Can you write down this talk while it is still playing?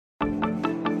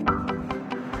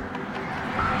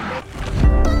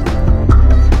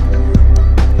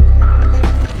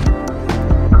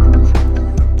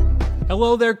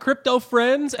Hello there, crypto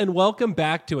friends, and welcome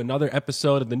back to another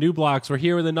episode of the New Blocks. We're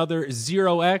here with another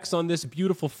 0x on this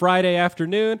beautiful Friday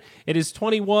afternoon. It is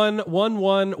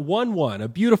 211111, a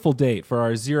beautiful date for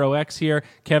our 0x here.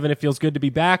 Kevin, it feels good to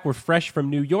be back. We're fresh from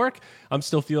New York. I'm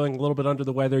still feeling a little bit under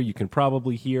the weather. You can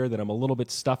probably hear that I'm a little bit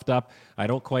stuffed up. I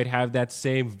don't quite have that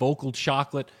same vocal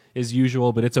chocolate as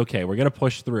usual, but it's okay. We're going to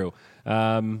push through.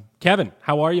 Kevin,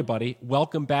 how are you, buddy?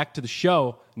 Welcome back to the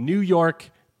show. New York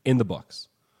in the books.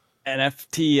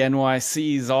 NFT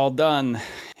NYC's all done.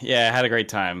 Yeah, I had a great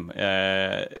time.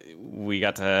 We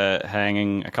got to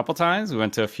hanging a couple times. We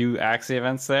went to a few Axie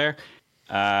events there.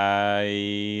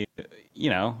 It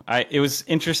was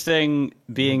interesting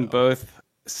being both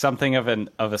something of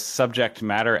a subject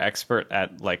matter expert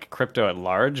at like crypto at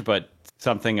large, but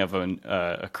something of an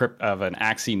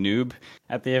Axie noob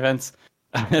at the events.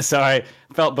 So I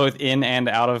felt both in and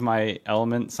out of my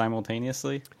element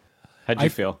simultaneously. How'd you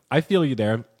feel? I feel you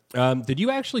there. Did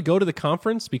you actually go to the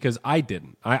conference? Because I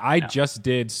didn't. I just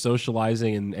did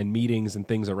socializing and meetings and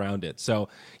things around it. So,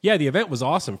 yeah, the event was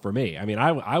awesome for me. I mean,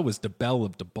 I was the belle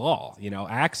of the ball. You know,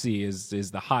 Axie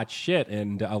is the hot shit,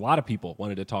 and a lot of people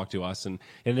wanted to talk to us, and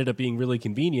it ended up being really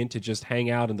convenient to just hang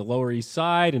out in the Lower East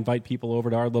Side, invite people over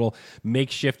to our little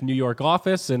makeshift New York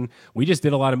office, and we just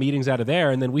did a lot of meetings out of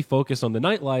there, and then we focused on the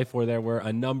nightlife where there were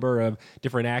a number of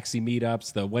different Axie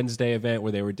meetups, the Wednesday event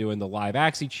where they were doing the live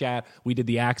Axie chat. We did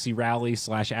the Axie Rally /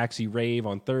 Axie Rave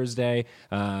on Thursday.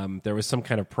 There was some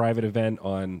kind of private event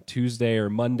on Tuesday or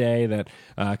Monday that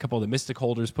a couple of the Mystic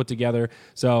holders put together.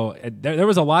 So there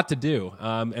was a lot to do.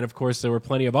 And of course, there were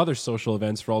plenty of other social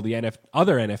events for all the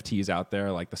other NFTs out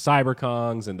there, like the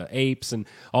CyberKongs and the Apes and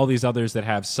all these others that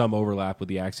have some overlap with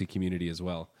the Axie community as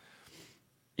well.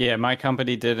 Yeah, my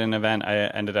company did an event. I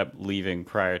ended up leaving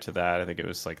prior to that. I think it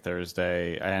was like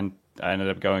Thursday. And I ended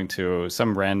up going to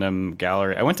some random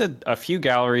gallery. I went to a few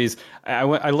galleries.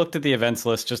 I looked at the events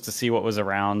list just to see what was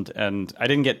around, and I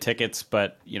didn't get tickets,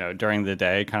 but during the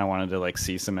day, kind of wanted to like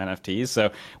see some NFTs. So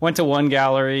went to one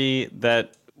gallery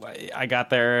that I got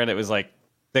there, and it was like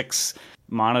 6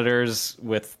 monitors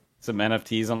with some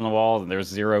NFTs on the wall, and there was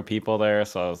 0 people there.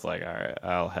 So I was like, all right,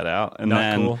 I'll head out. And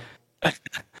Not cool.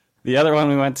 The other one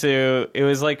we went to, it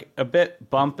was like a bit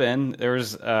bumping. There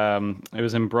was, it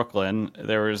was in Brooklyn. It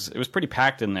was pretty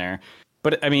packed in there.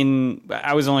 But I mean,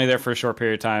 I was only there for a short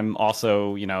period of time.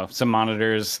 Also, some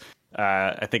monitors.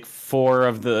 I think 4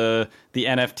 of the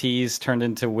NFTs turned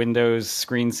into Windows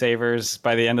screensavers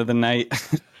by the end of the night.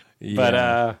 Yeah. But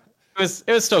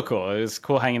it was still cool. It was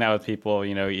cool hanging out with people.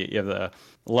 You have the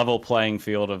level playing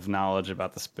field of knowledge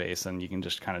about the space, and you can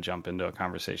just kind of jump into a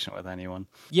conversation with anyone.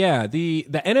 Yeah, the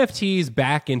NFTs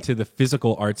back into the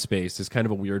physical art space is kind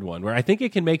of a weird one, where I think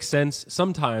it can make sense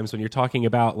sometimes when you're talking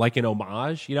about like an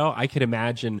homage. I could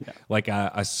imagine like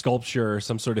a sculpture or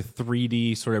some sort of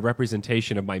 3D sort of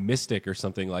representation of my Mystic or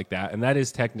something like that, and that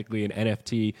is technically an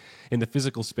NFT in the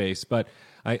physical space. But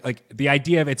I like the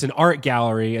idea of it's an art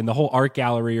gallery, and the whole art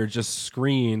gallery are just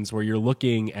screens where you're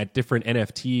looking at different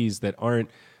NFTs that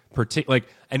aren't like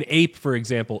an ape, for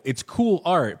example. It's cool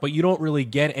art, but you don't really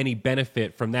get any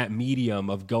benefit from that medium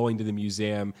of going to the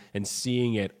museum and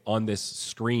seeing it on this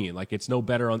screen. Like it's no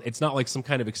better it's not like some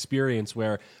kind of experience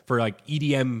where for like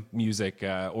EDM music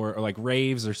or like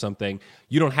raves or something,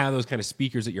 you don't have those kind of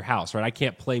speakers at your house, right? I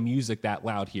can't play music that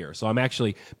loud here. So I'm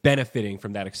actually benefiting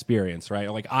from that experience, right?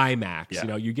 Or like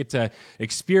IMAX, you get to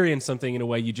experience something in a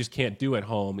way you just can't do at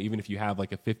home, even if you have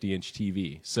like a 50-inch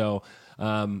TV. So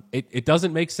it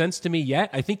doesn't make sense to me yet.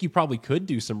 I think you probably could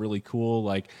do some really cool,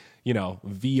 like,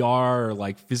 VR or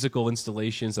like physical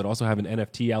installations that also have an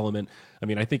NFT element. I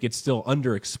mean, I think it's still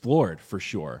underexplored for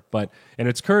sure, but in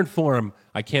its current form,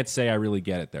 I can't say I really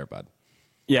get it there, bud.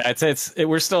 Yeah,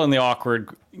 we're still in the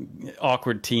awkward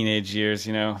teenage years,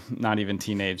 not even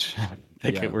teenage.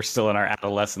 We're still in our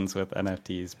adolescence with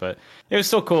NFTs, but it was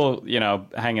still cool,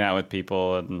 hanging out with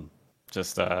people and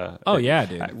just dude.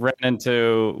 I ran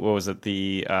into, what was it,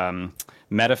 the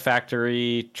Meta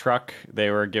Factory truck.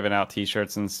 They were giving out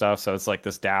t-shirts and stuff, so it's like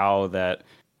this DAO that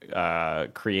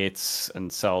creates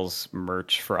and sells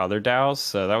merch for other DAOs.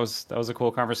 So that was a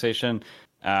cool conversation.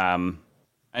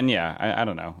 And yeah, I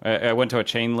don't know. I went to a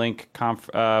Chainlink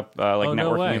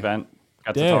networking event.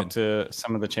 Got to talk to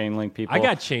some of the Chainlink people. I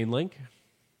got Chainlink.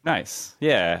 Nice.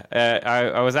 Yeah.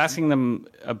 I was asking them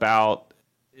about,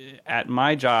 at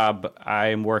my job,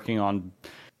 I'm working on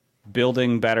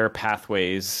building better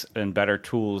pathways and better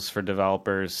tools for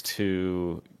developers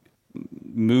to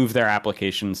move their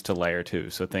applications to layer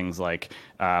 2. So things like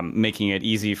making it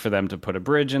easy for them to put a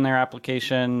bridge in their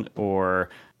application, or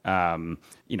figuring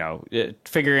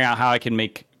out how I can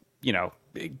make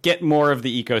get more of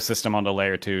the ecosystem onto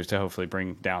layer 2 to hopefully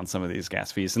bring down some of these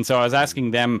gas fees. And so I was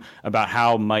asking them about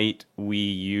how might we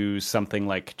use something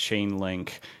like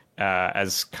Chainlink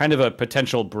as kind of a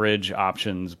potential bridge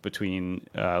options between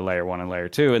layer 1 and layer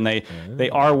 2. And they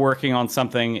are working on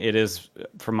something. It is,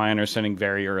 from my understanding,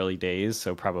 very early days,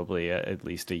 so probably at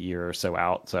least a year or so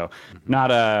out. So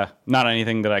not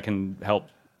anything that I can help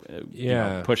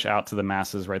push out to the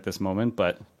masses right this moment.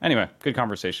 But anyway, good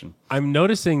conversation. I'm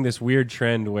noticing this weird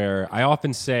trend where I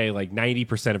often say like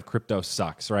 90% of crypto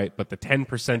sucks, right? But the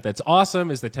 10% that's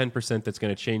awesome is the 10% that's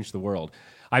going to change the world.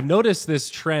 I've noticed this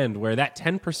trend where that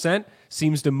 10%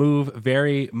 seems to move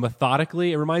very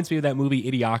methodically. It reminds me of that movie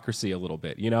Idiocracy a little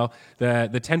bit. You know, the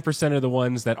 10% are the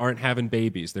ones that aren't having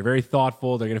babies. They're very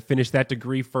thoughtful. They're going to finish that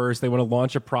degree first. They want to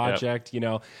launch a project. Yep. You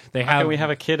know, How can we have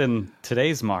a kid in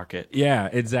today's market? Yeah,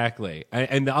 exactly.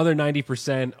 And the other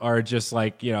 90% are just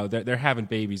like, you know, they're having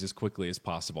babies as quickly as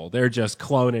possible. They're just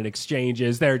cloning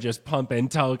exchanges. They're just pumping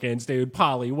tokens, dude.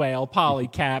 Poly whale, poly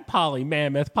cat, poly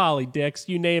mammoth, poly dicks.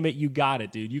 You name it, you got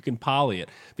it, dude. You can poly it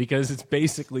because it's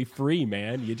basically free,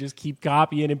 man. You just keep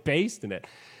copying and pasting it.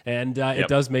 And it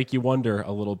does make you wonder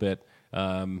a little bit.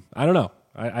 I don't know.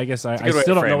 I guess I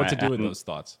still don't know what to do with those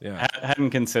thoughts. Yeah, I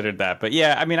hadn't considered that. But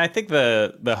yeah, I mean, I think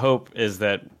the hope is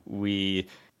that we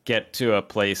get to a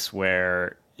place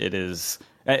where it is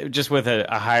just with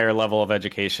a higher level of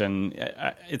education.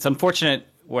 It's unfortunate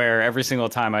where every single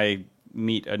time I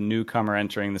meet a newcomer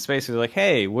entering the space who's like,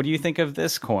 hey, what do you think of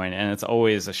this coin? And it's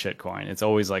always a shit coin. It's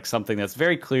always like something that's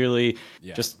very clearly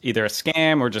just either a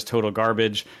scam or just total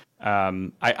garbage.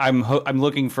 I'm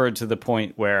looking forward to the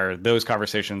point where those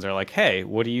conversations are like, hey,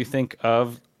 what do you think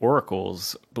of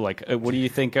oracles? Like, what do you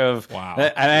think of? Wow.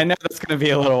 And I know that's going to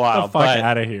be a little while. Get the fuck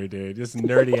out of here, dude. Just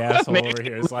nerdy asshole over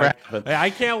here. It's like, I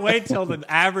can't wait till the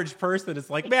average person is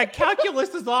like, man,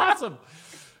 calculus is awesome.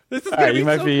 This is going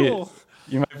to be so cool.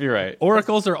 You might be right.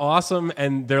 Oracles are awesome,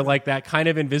 and they're like that kind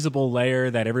of invisible layer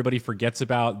that everybody forgets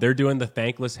about. They're doing the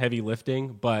thankless heavy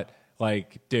lifting, but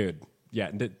like, dude,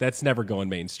 yeah, that's never going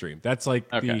mainstream. That's like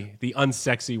the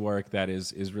unsexy work that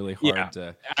is really hard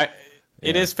to.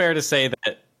 It is fair to say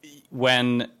that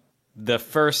when the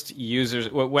first users,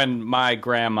 when my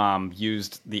grandmom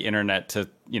used the internet to,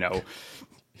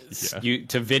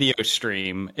 to video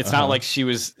stream, it's not like she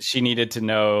needed to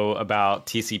know about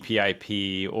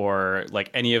TCP/IP or like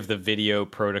any of the video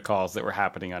protocols that were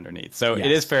happening underneath. So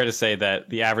it is fair to say that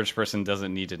the average person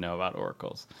doesn't need to know about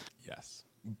oracles. Yes.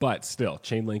 But still,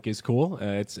 Chainlink is cool.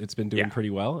 It's been doing pretty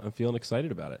well. I'm feeling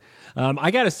excited about it. I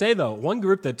got to say, though, one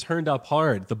group that turned up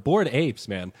hard, the Bored Apes,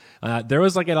 man. There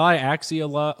was like an Axia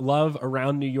love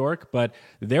around New York, but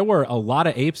there were a lot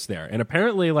of apes there. And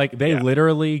apparently, like, they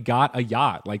literally got a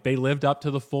yacht. Like, they lived up to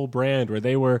the full brand where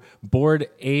they were Bored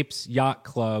Apes Yacht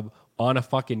Club on a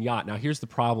fucking yacht. Now, here's the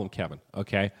problem, Kevin,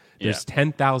 okay? There's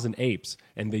 10,000 apes,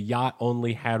 and the yacht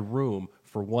only had room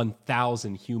for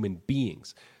 1,000 human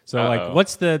beings. So, like,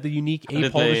 what's the unique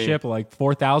ape holdership? Like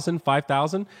 4,000,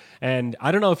 5,000? And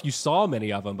I don't know if you saw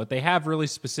many of them, but they have really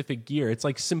specific gear. It's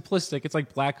like simplistic. It's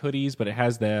like black hoodies, but it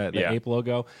has the ape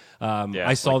logo.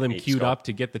 I saw them queued up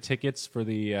to get the tickets for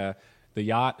the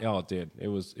yacht. Oh, dude, it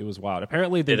was wild.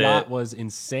 Apparently, the yacht was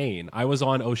insane. I was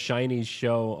on O'Shiny's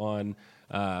show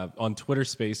on Twitter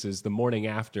Spaces the morning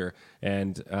after,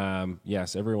 and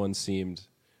yes, everyone seemed.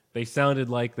 They sounded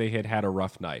like they had a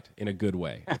rough night in a good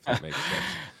way, if that makes sense.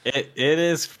 It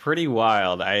is pretty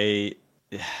wild. I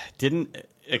didn't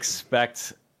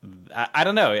expect. I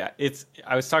don't know.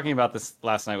 I was talking about this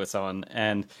last night with someone,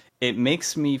 and it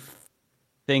makes me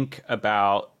think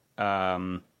about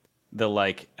the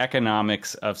like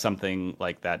economics of something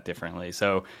like that differently.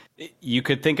 So you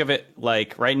could think of it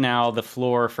like right now, the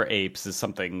floor for apes is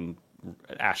something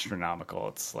astronomical.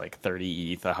 It's like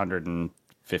 30 ETH,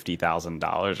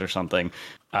 $150,000 or something.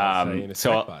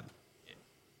 So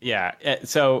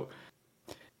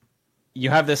you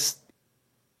have this.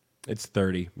 It's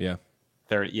 30, yeah.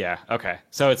 30, yeah. Okay,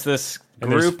 so it's this group.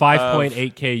 And there's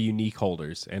 5.8K unique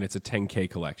holders, and it's a 10K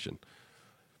collection.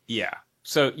 Yeah.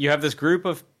 So you have this group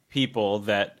of people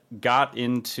that got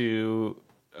into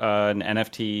an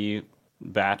NFT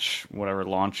batch, whatever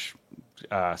launch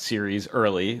series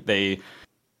early. They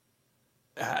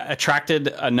attracted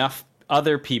enough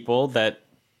other people that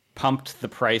pumped the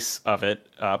price of it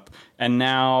up, and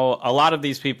now a lot of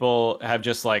these people have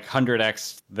just like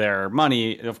 100x their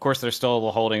money. Of course, they're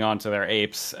still holding on to their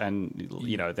apes, and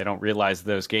they don't realize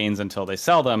those gains until they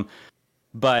sell them.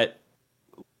 But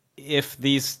if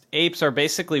these apes are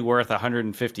basically worth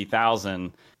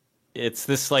 150,000, it's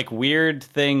this like weird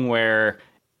thing where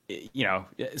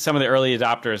some of the early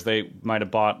adopters, they might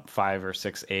have bought 5 or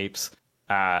 6 apes.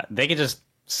 they could just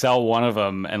sell one of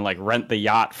them and like rent the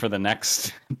yacht for the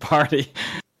next party.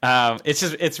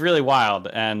 It's really wild.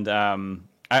 And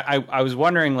I was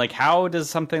wondering, like, how does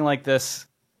something like this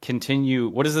continue?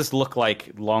 What does this look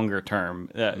like longer term?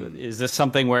 Is this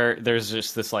something where there's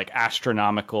just this like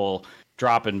astronomical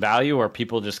drop in value, or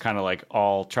people just kind of like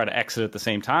all try to exit at the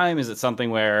same time? Is it something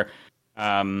where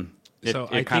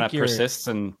it kind of persists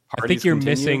and I think you're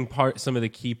missing some of the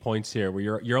key points here,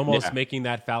 where you're almost making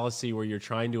that fallacy where you're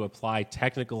trying to apply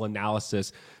technical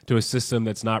analysis to a system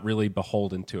that's not really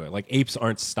beholden to it. Like apes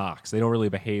aren't stocks; they don't really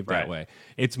behave that way.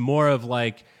 It's more of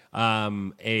like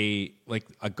a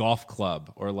golf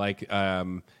club, or like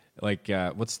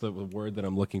what's the word that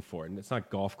I'm looking for? And it's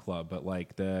not golf club, but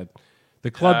like the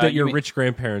club that your rich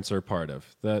grandparents are a part of,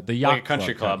 the yacht like a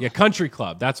country club. Yeah, country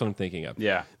club. That's what I'm thinking of.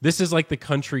 Yeah, this is like the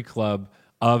country club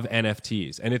of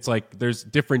NFTs, and it's like there's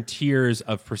different tiers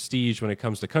of prestige when it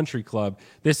comes to country club.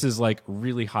 This is like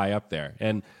really high up there,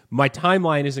 and my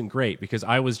timeline isn't great because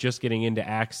I was just getting into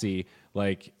Axie.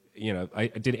 Like, you know, I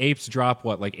did apes drop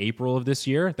like April of this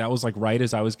year. That was like right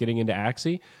as I was getting into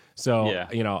Axie. So,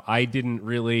 you know, I didn't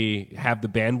really have the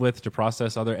bandwidth to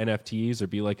process other NFTs or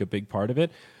be like a big part of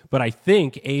it. But I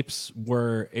think apes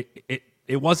were,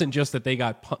 it wasn't just that they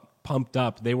got pumped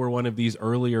up. They were one of these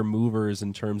earlier movers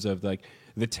in terms of like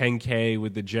the 10K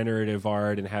with the generative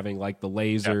art and having like the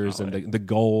lasers and the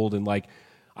gold. And like,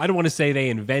 I don't want to say they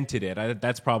invented it.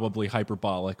 That's probably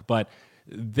hyperbolic, but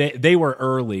they were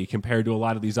early compared to a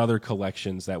lot of these other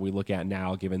collections that we look at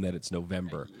now, given that it's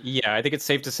November. Yeah, I think it's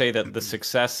safe to say that the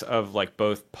success of like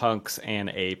both punks and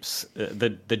apes,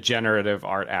 the generative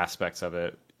art aspects of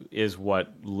it, is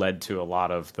what led to a lot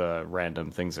of the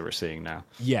random things that we're seeing now.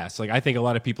 Yes, like I think a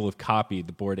lot of people have copied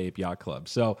the Bored Ape Yacht Club.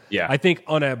 So yeah, I think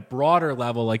on a broader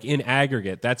level, like in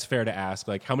aggregate, that's fair to ask,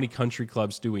 like how many country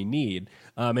clubs do we need?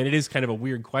 And it is kind of a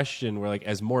weird question where like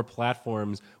as more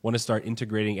platforms want to start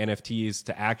integrating NFTs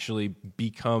to actually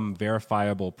become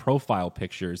verifiable profile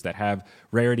pictures that have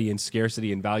rarity and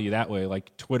scarcity and value that way,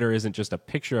 like Twitter isn't just a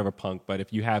picture of a punk, but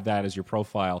if you have that as your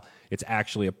profile, it's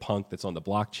actually a punk that's on the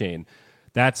blockchain.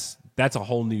 That's a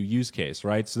whole new use case,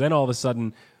 right? So then all of a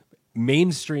sudden,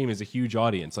 mainstream is a huge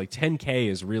audience. Like 10K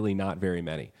is really not very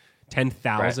many.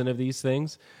 10,000 of these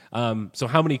things. So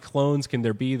how many clones can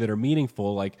there be that are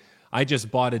meaningful? Like I just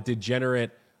bought a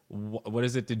degenerate,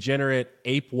 degenerate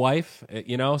ape wife,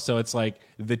 you know? So it's like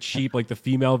the cheap, like the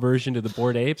female version to the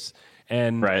Bored Apes.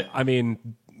 And I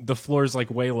mean, the floor is like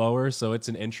way lower, so it's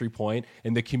an entry point.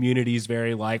 And the community is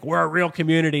very like, we're a real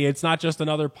community. It's not just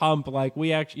another pump. Like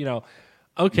we actually, you know,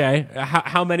 okay,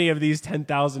 how many of these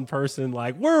 10,000 person,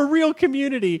 like, we're a real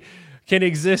community can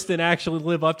exist and actually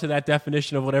live up to that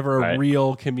definition of whatever a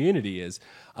real community is?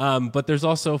 But there's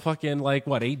also fucking, like,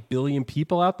 what, 8 billion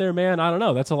people out there, man? I don't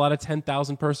know. That's a lot of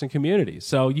 10,000 person communities.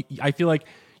 So I feel like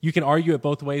you can argue it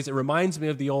both ways. It reminds me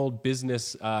of the old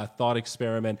business thought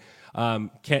experiment.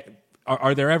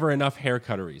 Are there ever enough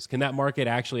haircutteries? Can that market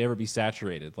actually ever be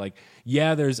saturated? Like,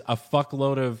 yeah, there's a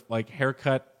fuckload of, like,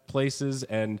 haircut places,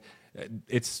 and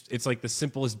it's like the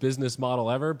simplest business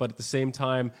model ever, but at the same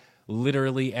time,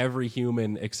 literally every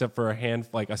human except for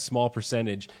a small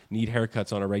percentage need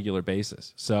haircuts on a regular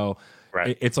basis. So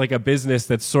it's like a business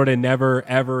that's sort of never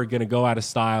ever going to go out of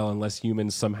style unless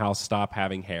humans somehow stop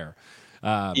having hair.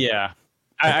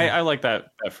 I like that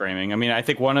framing. I mean, I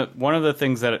think one of the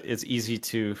things that is easy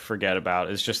to forget about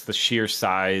is just the sheer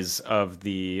size of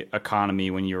the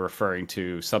economy when you're referring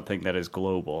to something that is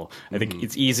global. I think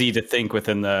it's easy to think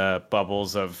within the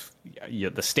bubbles of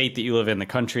the state that you live in, the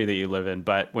country that you live in,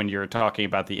 but when you're talking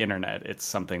about the internet, it's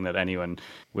something that anyone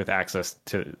with access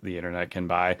to the internet can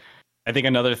buy. I think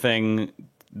another thing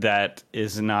that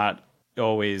is not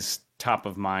always top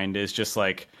of mind is just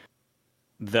like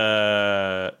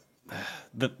the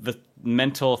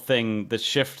mental thing, the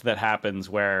shift that happens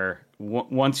where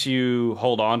once you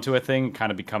hold on to a thing, it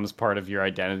kind of becomes part of your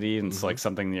identity, and it's like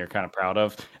something that you're kind of proud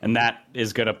of, and that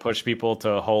is going to push people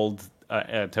to hold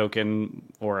a token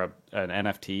or an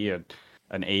NFT,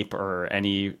 an ape, or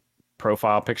any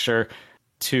profile picture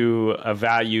to a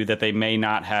value that they may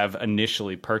not have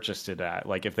initially purchased it at.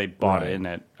 Like if they bought it in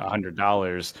at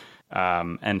 $100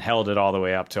 and held it all the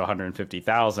way up to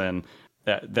 150,000,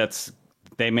 that's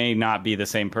they may not be the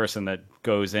same person that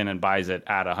goes in and buys it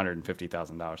at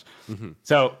 $150,000.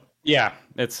 So yeah,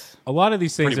 it's a lot of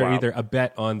these things are either a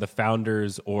bet on the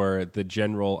founders or the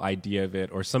general idea of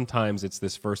it, or sometimes it's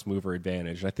this first mover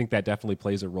advantage. And I think that definitely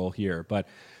plays a role here. But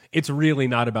it's really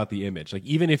not about the image. Like,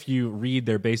 even if you read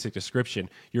their basic description,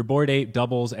 your Bored Ape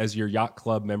doubles as your Yacht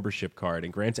Club membership card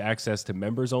and grants access to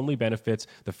members-only benefits,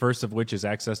 the first of which is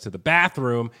access to the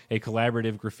bathroom, a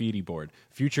collaborative graffiti board.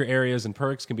 Future areas and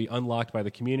perks can be unlocked by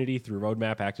the community through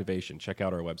roadmap activation. Check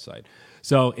out our website.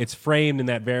 So it's framed in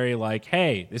that very, like,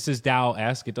 hey, this is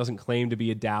DAO-esque. It doesn't claim to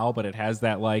be a DAO, but it has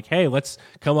that, like, hey, let's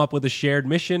come up with a shared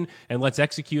mission and let's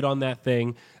execute on that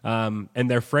thing. And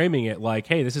they're framing it like,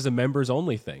 hey, this is a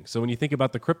members-only thing. So when you think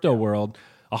about the crypto world,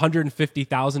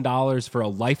 $150,000 for a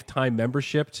lifetime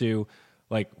membership to,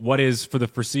 like, what is for the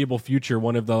foreseeable future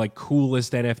one of the, like,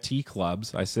 coolest NFT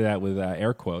clubs. I say that with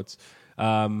air quotes.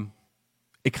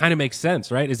 It kind of makes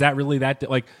sense, right? Is that really that,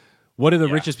 like, what do the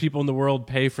richest people in the world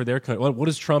pay for their country? What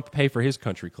does Trump pay for his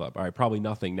country club? All right, probably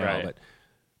nothing now, but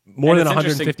more than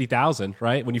 150,000,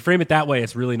 right? When you frame it that way,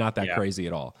 it's really not that crazy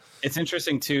at all. It's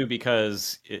interesting too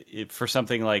because for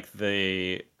something like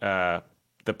the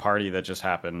party that just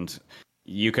happened,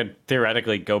 you could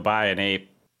theoretically go buy an ape,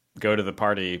 go to the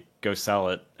party, go sell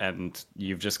it, and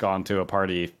you've just gone to a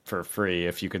party for free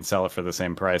if you can sell it for the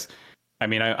same price. I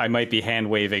mean, I might be hand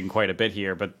waving quite a bit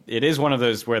here, but it is one of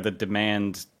those where the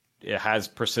demand has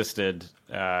persisted,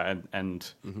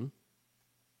 and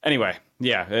anyway,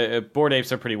 Bored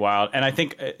Apes are pretty wild, and I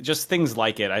think just things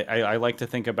like it. I like to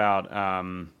think about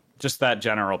just that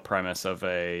general premise of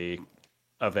a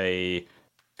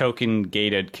token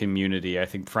gated community. I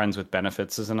think Friends with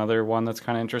Benefits is another one that's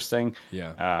kind of interesting.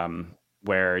 Yeah.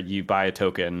 Where you buy a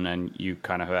token and you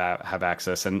kind of have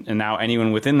access, and now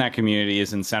anyone within that community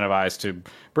is incentivized to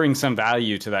bring some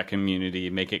value to that community,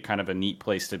 make it kind of a neat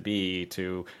place to be,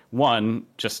 to one,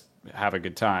 just have a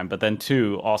good time, but then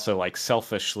two, also like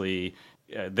selfishly,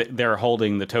 they're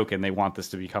holding the token, they want this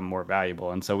to become more valuable.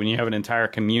 And so when you have an entire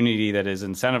community that is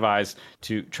incentivized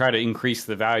to try to increase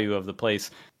the value of the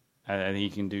place, I think you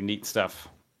can do neat stuff.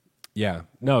 Yeah,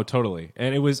 no, totally.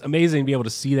 And it was amazing to be able to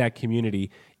see that community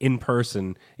in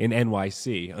person in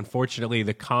NYC. Unfortunately,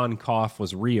 the con cough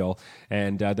was real,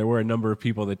 and there were a number of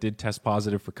people that did test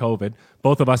positive for COVID.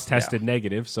 Both of us tested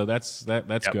negative, so that's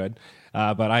good.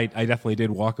 But I definitely did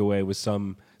walk away with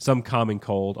some common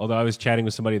cold, although I was chatting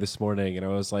with somebody this morning, and I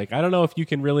was like, I don't know if you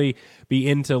can really be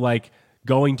into, like,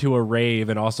 going to a rave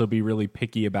and also be really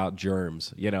picky about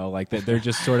germs, you know, like they're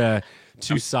just sort of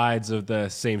two sides of the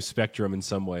same spectrum in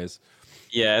some ways.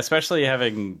 Yeah, especially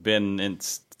having been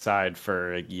inside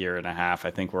for a year and a half, I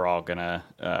think we're all gonna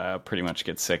pretty much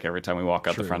get sick every time we walk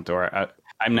out the front door.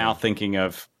 I'm now thinking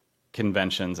of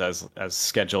conventions as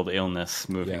scheduled illness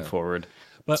moving forward.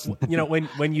 But, you know,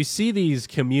 when you see these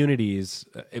communities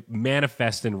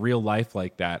manifest in real life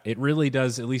like that, it really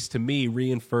does, at least to me,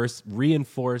 reinforce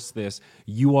this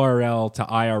URL to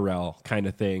IRL kind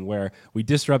of thing, where we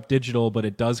disrupt digital, but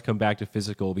it does come back to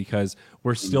physical, because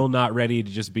we're still not ready to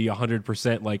just be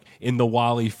 100% like in the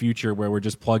Wall-E future where we're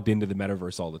just plugged into the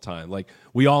metaverse all the time. Like,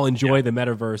 we all enjoy the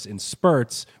metaverse in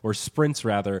spurts, or sprints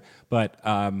rather, but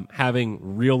having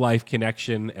real life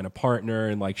connection and a partner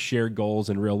and like shared goals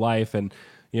in real life. And,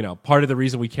 you know, part of the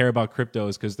reason we care about crypto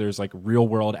is because there's like real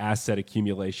world asset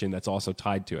accumulation that's also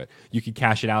tied to it. You could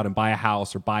cash it out and buy a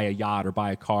house or buy a yacht or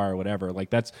buy a car or whatever. Like,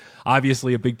 that's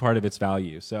obviously a big part of its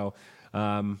value. So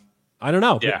I don't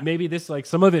know. Yeah. Maybe this, like,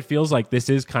 some of it feels like this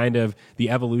is kind of the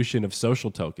evolution of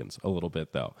social tokens a little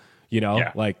bit, though. You know,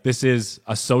 like, this is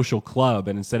a social club,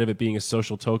 and instead of it being a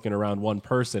social token around one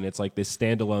person, it's like this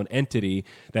standalone entity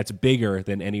that's bigger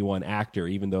than any one actor,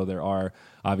 even though there are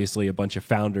obviously a bunch of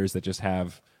founders that just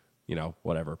have, you know,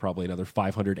 whatever, probably another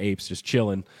 500 apes just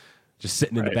chilling, just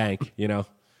sitting in the bank, you know?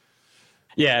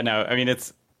 Yeah, no, I mean,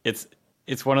 it's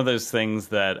one of those things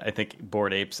that I think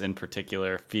Bored Apes in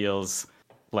particular feels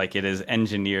like it is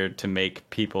engineered to make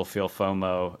people feel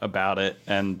FOMO about it,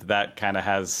 and that kind of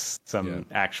has some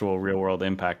actual real world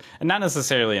impact, and not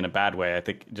necessarily in a bad way. I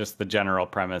think just the general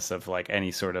premise of like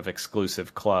any sort of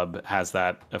exclusive club has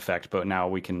that effect, but now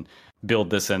we can build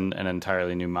this in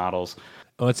entirely new models.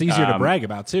 Well, it's easier to brag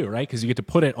about too, right? Because you get to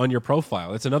put it on your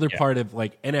profile. It's another part of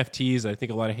like NFTs I think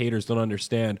a lot of haters don't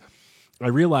understand. I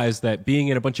realized that being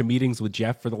in a bunch of meetings with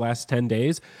Jeff for the last 10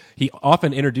 days, he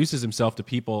often introduces himself to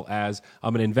people as,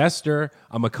 I'm an investor,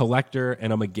 I'm a collector,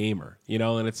 and I'm a gamer, you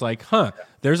know? And it's like,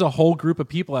 there's a whole group of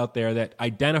people out there that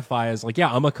identify as like,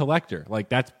 yeah, I'm a collector. Like,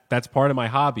 that's part of my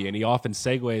hobby. And he often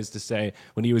segues to say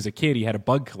when he was a kid, he had a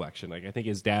bug collection. Like, I think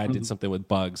his dad did something with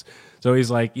bugs. So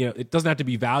he's like, you know, it doesn't have to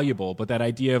be valuable, but that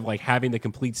idea of like having the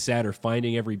complete set or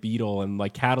finding every beetle and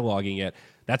like cataloging it,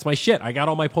 that's my shit. I got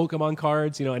all my Pokemon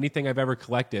cards, anything I've ever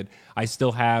collected, I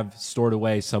still have stored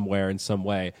away somewhere in some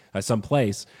way,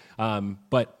 someplace.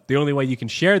 But the only way you can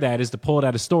share that is to pull it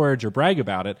out of storage or brag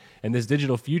about it. And this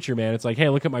digital future, man, it's like, hey,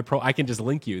 look at my I can just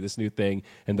link you this new thing,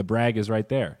 and the brag is right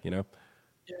there, Yeah,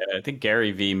 I think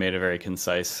Gary Vee made a very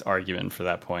concise argument for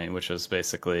that point, which was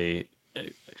basically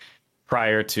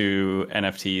prior to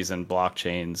NFTs and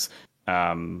blockchains,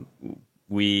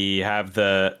 we have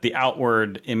the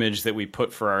outward image that we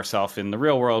put for ourselves in the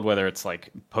real world, whether it's like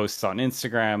posts on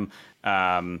Instagram,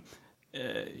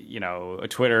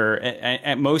 Twitter,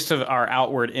 and most of our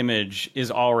outward image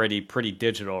is already pretty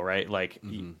digital, right? Like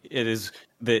it is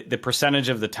the percentage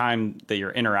of the time that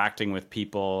you're interacting with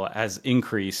people has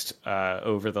increased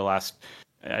over the last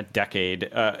decade,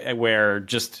 where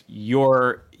just you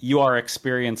are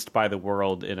experienced by the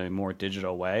world in a more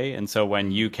digital way. And so when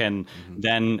you can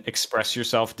then express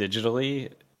yourself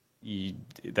digitally,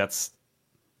 that's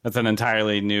an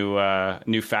entirely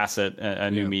new facet, a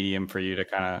new medium for you to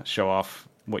kind of show off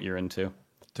what you're into.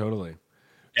 Totally.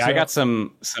 Yeah, I got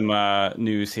some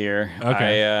news here.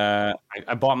 Okay.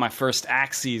 I bought my first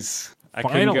Axies. I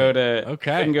Finally.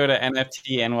 couldn't go to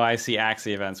NFT NYC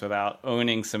Axie events without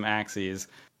owning some Axies.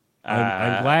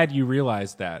 I'm glad you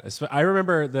realized that. I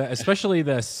remember especially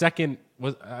the second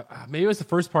was maybe it was the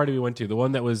first party we went to, the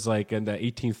one that was like in the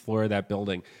 18th floor of that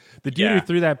building. The dude who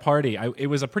threw that party, it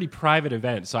was a pretty private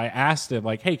event, so I asked him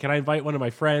like, "Hey, can I invite one of my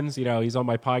friends? He's on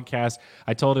my podcast."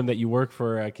 I told him that you work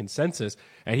for Consensus,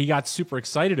 and he got super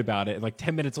excited about it. And like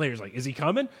 10 minutes later, he's like, "Is he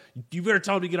coming? You better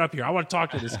tell him to get up here. I want to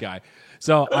talk to this guy."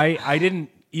 So I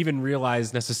didn't even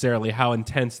realize necessarily how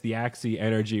intense the Axie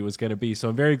energy was going to be. So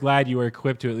I'm very glad you were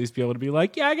equipped to at least be able to be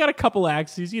like, yeah, I got a couple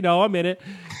Axies, I'm in it.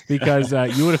 Because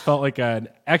you would have felt like an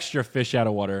extra fish out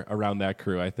of water around that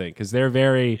crew, I think. Because they're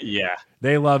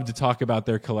they love to talk about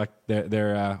their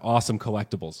awesome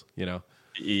collectibles,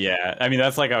 Yeah, I mean,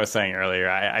 that's like I was saying earlier.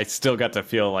 I still got to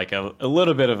feel like a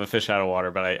little bit of a fish out of water,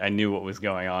 but I knew what was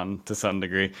going on to some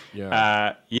degree.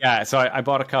 Yeah. So I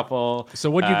bought a couple. So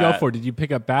what did you go for? Did you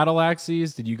pick up battle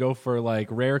Axies? Did you go for like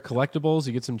rare collectibles?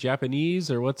 You get some Japanese,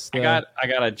 or what's the? I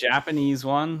got a Japanese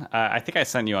one. I think I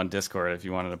sent you on Discord if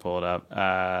you wanted to pull it up.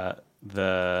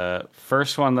 The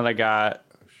first one that I got,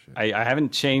 I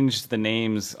haven't changed the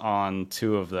names on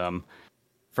two of them.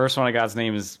 First one I got's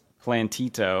name is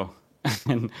Plantito.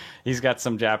 And he's got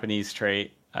some Japanese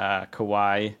trait,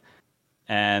 kawaii.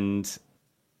 And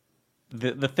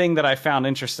the thing that I found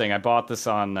interesting, I bought this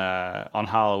on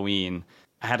Halloween.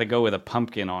 I had to go with a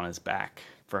pumpkin on his back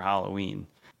for Halloween.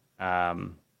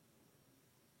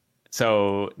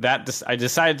 So I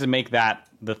decided to make that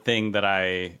the thing that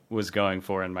I was going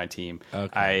for in my team.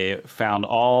 Okay. I found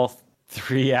all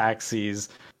three Axies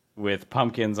with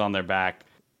pumpkins on their back,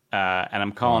 and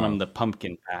I'm calling them the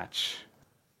Pumpkin Patch.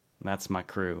 That's my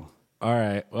crew. All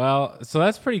right. Well, so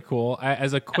that's pretty cool.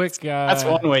 As a quick... That's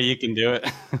one way you can do it.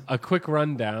 A quick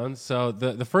rundown. So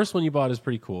the first one you bought is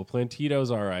pretty cool.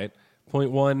 Plantito's all right.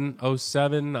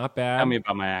 0.107, not bad. Tell me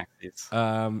about my Axies.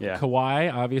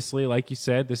 Kawaii, obviously, like you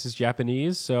said, this is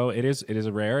Japanese, so it is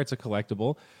a rare. It's a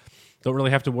collectible. Don't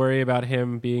really have to worry about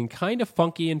him being kind of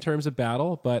funky in terms of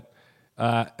battle, but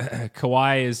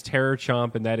Kawaii is Terror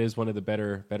Chomp, and that is one of the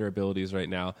better abilities right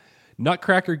now.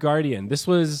 Nutcracker Guardian. This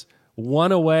was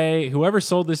one away. Whoever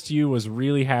sold this to you was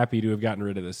really happy to have gotten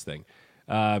rid of this thing.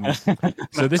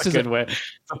 So this is a good way.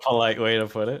 It's a polite way to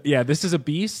put it. Yeah, this is a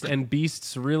beast, and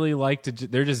beasts really like to.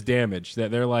 They're just damage.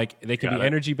 They're like they can be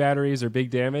energy batteries or big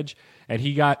damage. And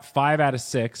he got 5 out of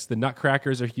 6. The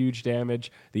Nutcrackers are huge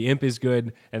damage. The Imp is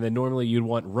good, and then normally you'd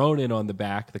want Ronin on the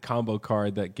back, the combo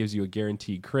card that gives you a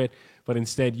guaranteed crit. But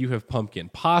instead, you have Pumpkin,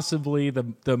 possibly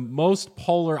the most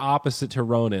polar opposite to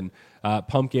Ronin.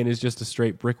 Pumpkin is just a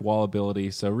straight brick wall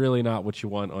ability, so really not what you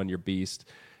want on your beast.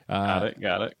 Got it.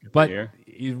 Good but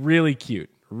he's really cute.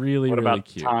 Really cute. What about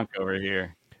Tonk over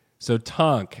here? So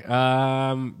Tonk,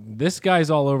 this guy's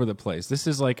all over the place. This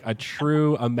is like a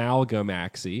true amalgam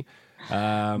Axie.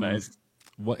 Nice.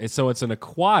 So it's an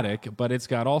aquatic, but it's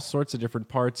got all sorts of different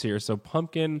parts here. So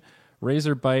Pumpkin,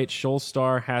 Razor Bite, Shoal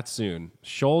Star, Hatsoon.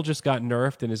 Shoal just got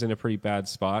nerfed and is in a pretty bad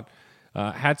spot.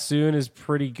 Hatsoon is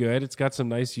pretty good. It's got some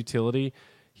nice utility.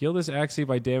 Heal this Axie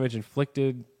by damage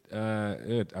inflicted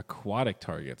aquatic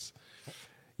targets.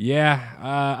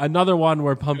 Yeah, another one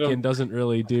where Pumpkin doesn't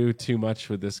really do too much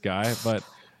with this guy, but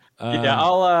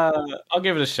I'll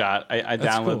give it a shot. I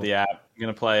downloaded cool. the app. I'm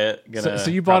gonna play it.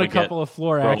 So you bought a couple of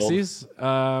floor Axies?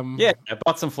 Yeah, I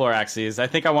bought some floor Axies. I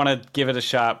think I want to give it a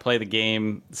shot, play the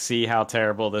game, see how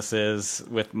terrible this is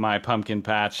with my Pumpkin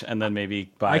Patch, and then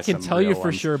maybe buy. I can tell you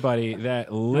for sure, buddy,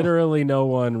 that literally no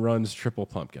one runs triple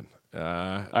Pumpkin.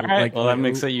 All right. Well, that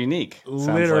makes it unique.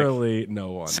 Literally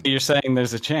no one. So you're saying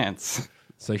there's a chance.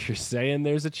 So you're saying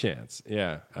there's a chance.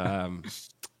 Yeah.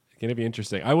 Gonna be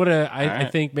interesting. I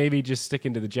think maybe just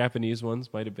sticking to the Japanese ones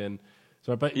might have been.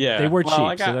 So, but they were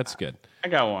cheap, so that's good. I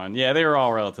got one. Yeah, they were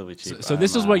all relatively cheap. So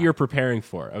this is what you're preparing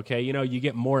for, okay? You know, you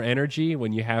get more energy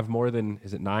when you have more than,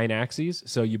 is it 9 axes?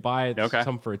 So you buy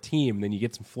some for a team, then you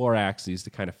get some floor axes to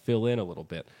kind of fill in a little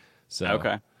bit.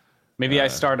 So maybe I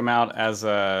start them out as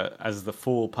the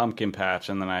full pumpkin patch,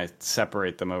 and then I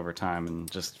separate them over time and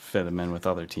just fit them in with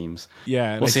other teams.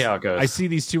 Yeah, we'll see how it goes. I see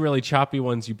these 2 really choppy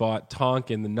ones you bought,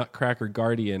 Tonk and the Nutcracker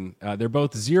Guardian. They're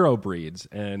both 0 breeds,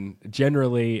 and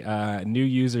generally new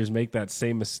users make that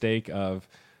same mistake of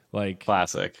like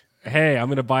classic. Hey, I'm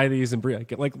going to buy these and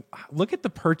breed. Like, look at the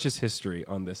purchase history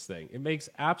on this thing. It makes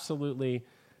absolutely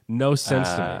no sense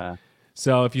to me.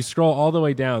 So if you scroll all the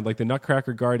way down, like the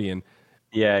Nutcracker Guardian.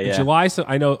 Yeah. In July, so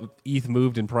I know ETH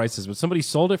moved in prices, but somebody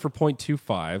sold it for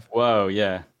 0.25. Whoa,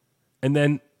 yeah. And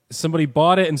then somebody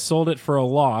bought it and sold it for a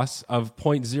loss of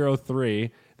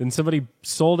 0.03. Then somebody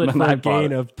sold it for a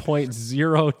gain of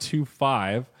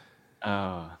 0.025.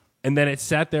 Oh. And then it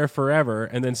sat there forever.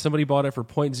 And then somebody bought it for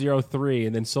 0.03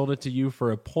 and then sold it to you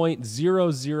for a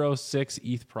 0.006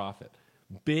 ETH profit.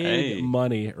 Big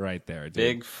money right there, dude.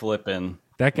 Big flipping.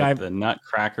 That guy, the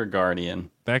Nutcracker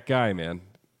Guardian. That guy, man.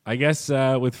 I guess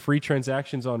with free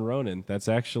transactions on Ronin, that's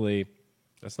not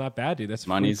bad, dude. That's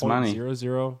money's money.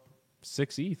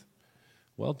 0.006 ETH.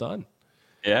 Well done.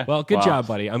 Yeah. Well, good job,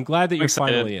 buddy. I'm glad that you're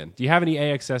finally in. Do you have any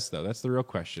AXS though? That's the real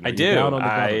question. I do. Not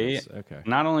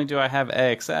only do I have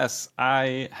AXS,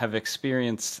 I have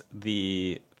experienced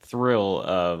the thrill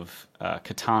of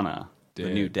Katana, the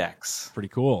new decks. Pretty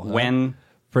cool. Huh? When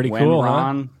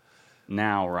Ron.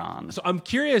 Now, Ron. So I'm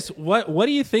curious, what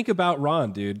do you think about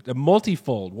Ron, dude? The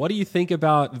multifold. What do you think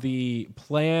about the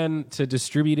plan to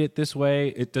distribute it this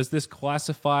way? Does this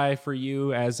classify for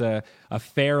you as a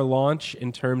fair launch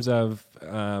in terms of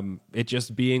it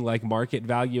just being like market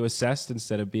value assessed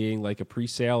instead of being like a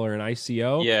pre-sale or an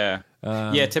ICO? Yeah.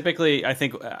 Typically, I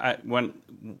think when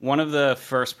one of the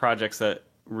first projects that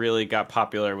really got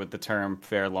popular with the term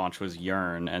fair launch was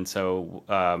Yearn. And so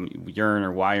Yearn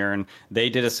or Yearn, they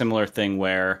did a similar thing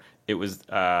where it was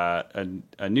a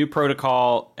new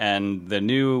protocol and the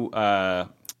new YFI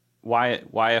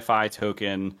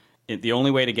token. The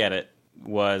only way to get it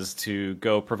was to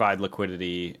go provide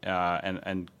liquidity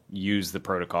and use the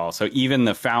protocol. So even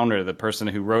the founder, the person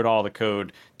who wrote all the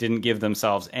code, didn't give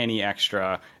themselves any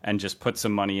extra and just put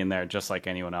some money in there just like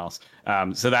anyone else.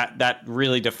 So that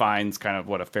really defines kind of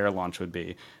what a fair launch would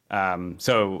be.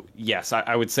 So yes,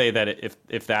 I would say that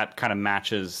if that kind of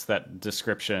matches that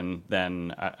description,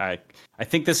 then I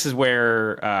think this is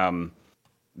where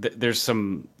there's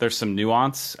some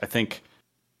nuance. I think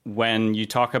when you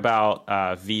talk about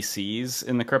VCs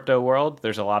in the crypto world,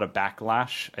 there's a lot of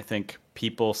backlash. I think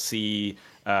people see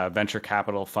venture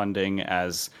capital funding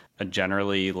as a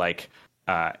generally like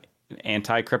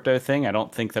anti-crypto thing. I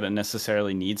don't think that it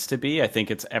necessarily needs to be. I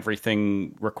think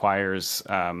everything requires,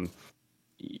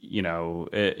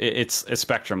 it's a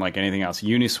spectrum like anything else.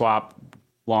 Uniswap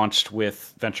launched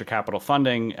with venture capital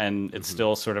funding, and it's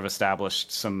still sort of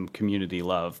established some community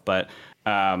love. But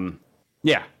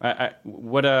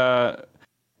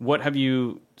what have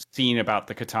you seen about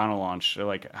the Katana launch?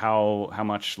 Like how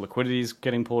much liquidity is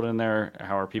getting pulled in there?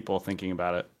 How are people thinking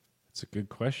about it? It's a good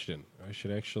question. I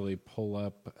should actually pull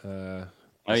up there's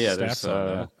on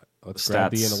that. Let's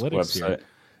grab the analytics website here.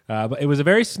 But it was a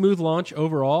very smooth launch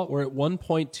overall. We're at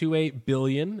 1.28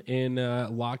 billion in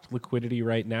locked liquidity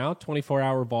right now.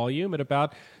 24-hour volume at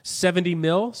about 70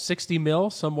 mil, 60 mil,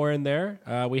 somewhere in there.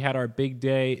 We had our big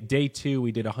day. Day 2,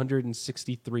 we did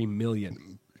 163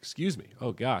 million. Excuse me.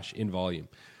 Oh, gosh, in volume.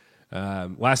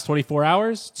 Last 24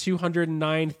 hours,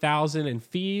 209,000 in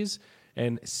fees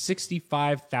and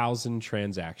 65,000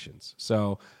 transactions.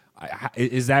 So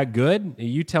is that good?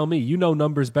 You tell me. You know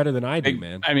numbers better than I do,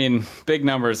 man. I mean, big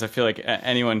numbers. I feel like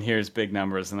anyone hears big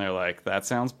numbers and they're like, that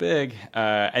sounds big.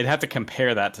 I'd have to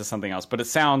compare that to something else, but it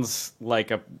sounds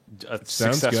like a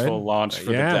successful launch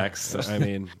for the DEX. I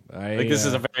mean, this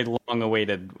is a very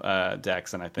long-awaited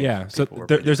DEX, and I think so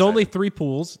there's only 3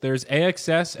 pools. There's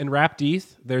AXS and Wrapped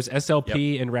ETH. There's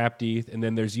SLP and Wrapped ETH, and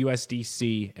then there's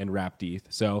USDC and Wrapped ETH.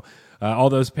 So all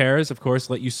those pairs, of course,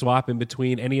 let you swap in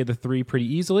between any of the 3 pretty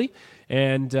easily.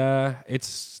 And it's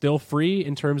still free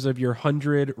in terms of your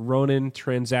 100 Ronin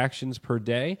transactions per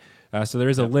day. So there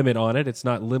is a limit on it. It's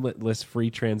not limitless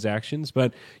free transactions,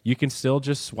 but you can still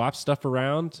just swap stuff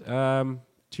around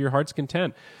to your heart's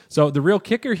content. So the real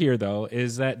kicker here, though,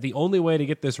 is that the only way to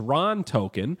get this RON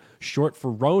token, short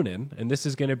for Ronin, and this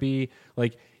is going to be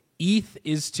like ETH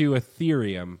is to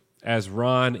Ethereum as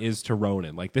Ron is to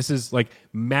Ronin. Like this is like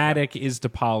Matic is to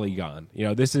Polygon. You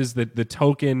know, this is the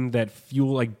token that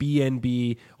fuel like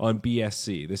BNB on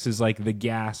BSC. This is like the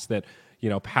gas that, you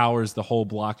know, powers the whole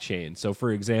blockchain. So for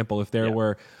example, if there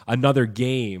were another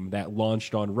game that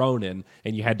launched on Ronin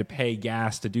and you had to pay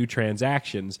gas to do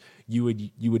transactions, you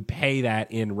would pay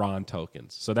that in Ron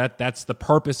tokens. So that's the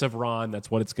purpose of Ron.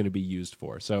 That's what it's going to be used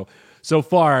for. So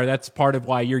far, that's part of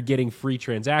why you're getting free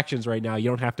transactions right now. You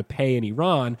don't have to pay any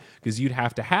Ron because you'd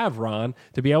have to have Ron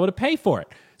to be able to pay for it.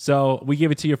 So we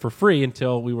give it to you for free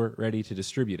until we were ready to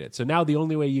distribute it. So now the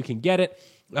only way you can get it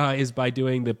is by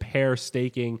doing the pair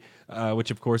staking, which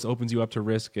of course opens you up to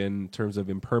risk in terms of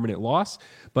impermanent loss.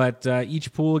 But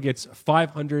each pool gets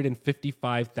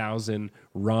 555,000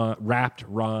 wrapped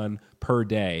Ron per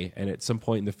day. And at some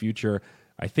point in the future,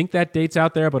 I think that date's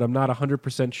out there, but I'm not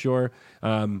 100% sure.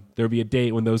 There'll be a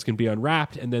date when those can be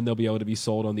unwrapped, and then they'll be able to be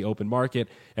sold on the open market,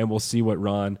 and we'll see what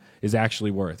Ron is actually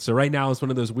worth. So right now it's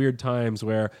one of those weird times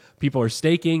where people are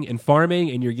staking and farming,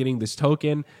 and you're getting this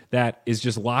token that is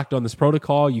just locked on this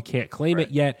protocol. You can't claim it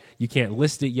yet. You can't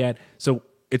list it yet. So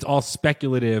it's all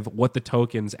speculative what the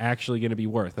token's actually going to be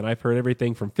worth. And I've heard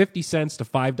everything from 50 cents to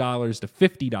 $5 to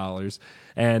 $50.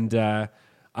 And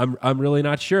I'm really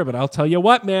not sure, but I'll tell you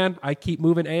what, man. I keep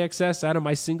moving AXS out of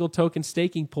my single token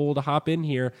staking pool to hop in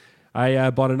here. I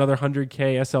bought another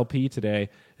 100K SLP today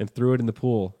and threw it in the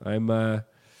pool. I don't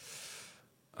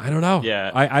know.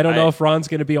 Yeah, I don't know if Ron's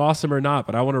going to be awesome or not,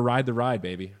 but I want to ride the ride,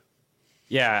 baby.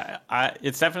 Yeah,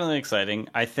 it's definitely exciting.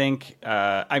 I think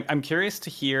I'm curious to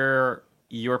hear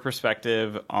your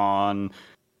perspective on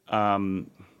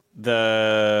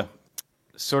the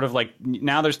sort of like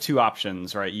now there's two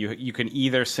options, right? You can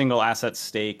either single asset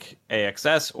stake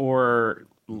AXS or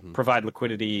provide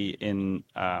liquidity in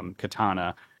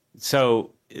Katana.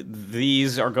 So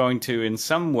these are going to in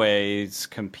some ways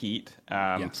compete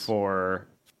for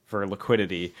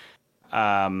liquidity.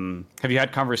 Have you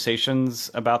had conversations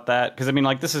about that? Because I mean,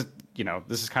 like this is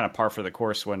kind of par for the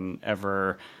course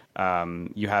whenever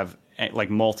you have like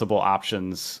multiple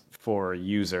options for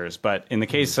users. But in the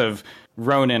case of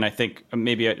Ronin, I think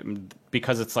maybe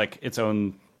because it's like its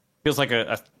own, feels like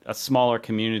a smaller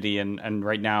community, and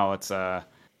right now it's how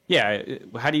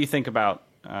do you think about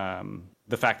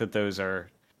the fact that those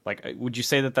are like, would you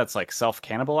say that that's like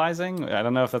self-cannibalizing? I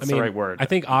don't know if that's the right word. I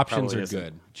think options are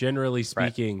good. Generally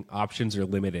speaking, options are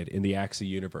limited in the Axie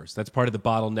universe. That's part of the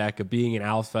bottleneck of being an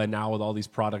alpha now with all these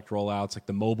product rollouts, like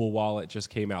the mobile wallet just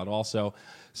came out also.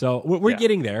 So we're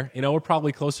getting there. You know, we're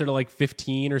probably closer to like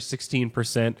 15 or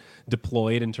 16%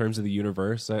 deployed in terms of the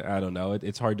universe. I don't know.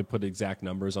 It's hard to put exact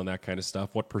numbers on that kind of stuff.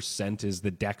 What percent is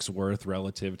the dex worth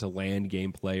relative to land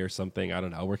gameplay or something? I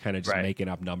don't know. We're kind of just making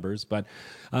up numbers. But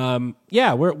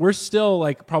we're still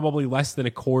like probably less than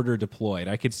a quarter deployed.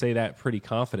 I could say that pretty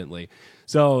confidently.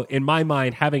 So in my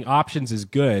mind, having options is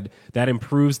good. That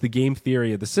improves the game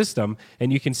theory of the system.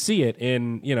 And you can see it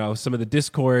in, you know, some of the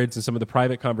discords and some of the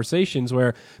private conversations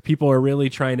where people are really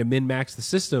trying to min-max the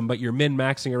system, but you're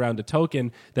min-maxing around a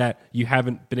token that you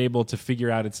haven't been able to figure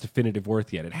out its definitive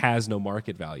worth yet. It has no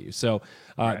market value. So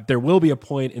there will be a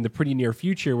point in the pretty near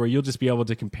future where you'll just be able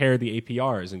to compare the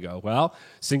APRs and go, well,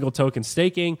 single token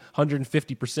staking,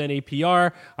 150%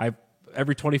 APR.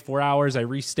 Every 24 hours, I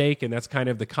restake, and that's kind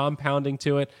of the compounding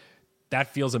to it. That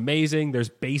feels amazing. There's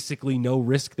basically no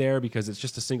risk there because it's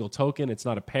just a single token. It's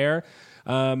not a pair.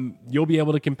 You'll be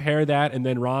able to compare that, and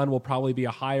then Ron will probably be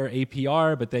a higher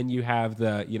APR, but then you have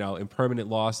the impermanent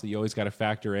loss that you always got to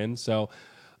factor in. So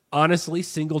honestly,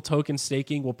 single token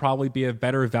staking will probably be a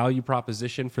better value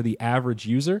proposition for the average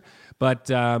user,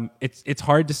 but it's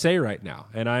hard to say right now,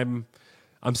 and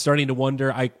I'm starting to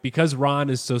wonder, because Ron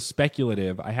is so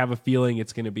speculative, I have a feeling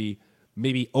it's going to be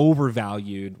maybe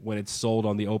overvalued when it's sold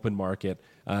on the open market,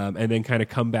 and then kind of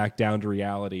come back down to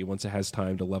reality once it has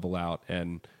time to level out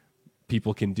and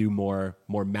people can do more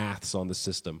maths on the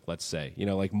system, let's say. You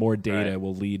know, like more data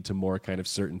will lead to more kind of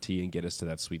certainty and get us to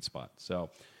that sweet spot.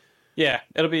 So yeah,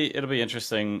 it'll be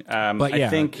interesting. But yeah, I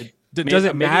think does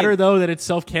it matter though that it's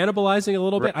self-cannibalizing a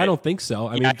little bit? I don't think so.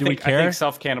 I mean, do we care? I think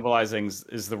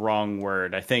self-cannibalizing is the wrong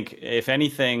word. I think if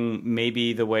anything,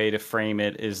 maybe the way to frame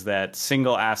it is that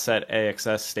single asset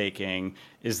AXS staking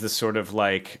is the sort of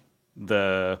like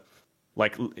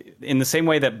in the same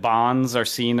way that bonds are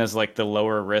seen as like the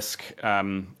lower risk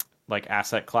like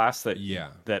asset class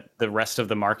that the rest of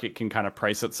the market can kind of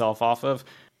price itself off of.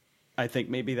 I think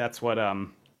maybe that's what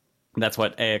That's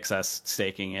what AXS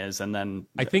staking is, and then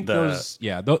I think those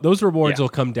rewards will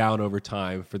come down over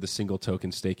time for the single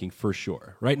token staking for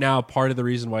sure. Right now, part of the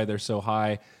reason why they're so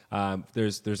high,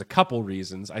 there's a couple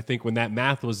reasons. I think when that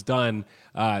math was done,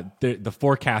 the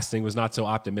forecasting was not so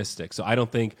optimistic. So I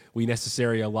don't think we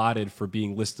necessarily allotted for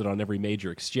being listed on every major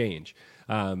exchange.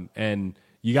 And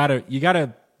you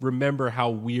gotta remember how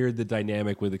weird the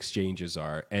dynamic with exchanges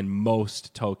are, and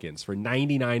most tokens, for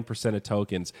 99% of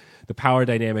tokens, the power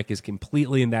dynamic is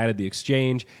completely in that of the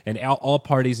exchange, and all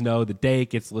parties know the day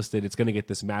it gets listed, it's going to get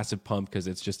this massive pump because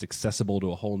it's just accessible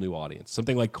to a whole new audience.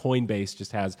 Something like Coinbase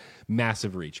just has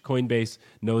massive reach. Coinbase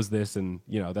knows this, and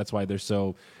that's why they're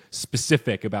so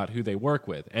specific about who they work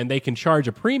with, and they can charge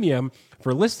a premium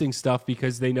for listing stuff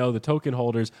because they know the token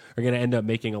holders are going to end up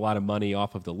making a lot of money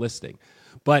off of the listing.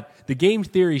 But the game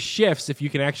theory shifts if you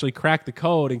can actually crack the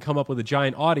code and come up with a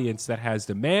giant audience that has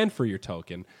demand for your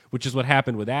token, which is what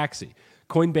happened with Axie.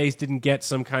 Coinbase didn't get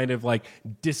some kind of like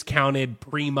discounted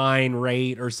pre-mine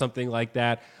rate or something like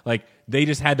that. Like they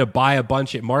just had to buy a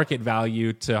bunch at market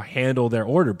value to handle their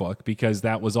order book because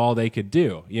that was all they could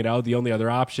do. The only other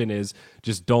option is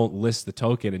just don't list the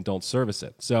token and don't service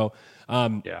it. So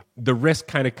the risk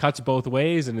kind of cuts both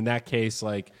ways. And in that case,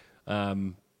 they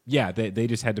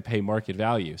just had to pay market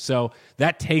value. So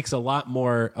that takes a lot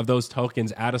more of those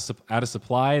tokens out of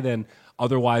supply than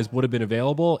otherwise would have been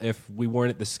available if we weren't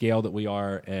at the scale that we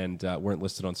are and weren't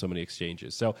listed on so many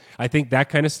exchanges. So I think that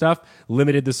kind of stuff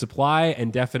limited the supply,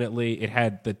 and definitely it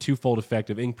had the twofold effect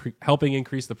of helping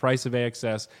increase the price of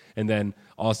AXS and then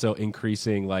also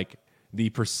increasing the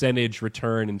percentage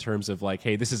return in terms of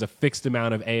hey, this is a fixed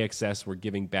amount of AXS we're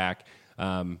giving back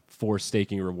for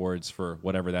staking rewards for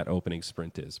whatever that opening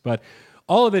sprint is. But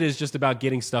all of it is just about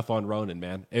getting stuff on Ronin,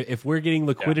 man. If we're getting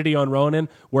liquidity on Ronin,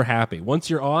 we're happy. Once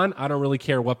you're on, I don't really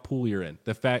care what pool you're in.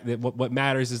 The fact that what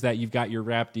matters is that you've got your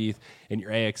wrapped ETH and your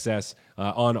AXS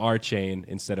on our chain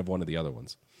instead of one of the other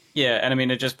ones. Yeah, and I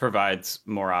mean, it just provides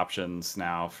more options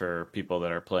now for people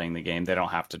that are playing the game. They don't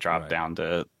have to drop down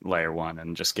to layer 1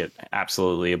 and just get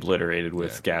absolutely obliterated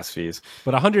with gas fees.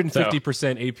 But 150%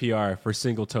 APR for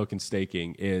single token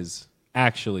staking is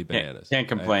actually bananas. Can't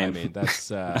complain. I mean, that's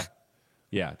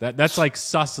that's like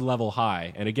sus level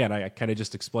high. And again, I kind of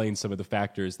just explained some of the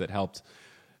factors that helped.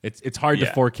 It's hard to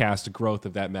forecast growth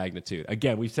of that magnitude.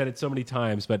 Again, we've said it so many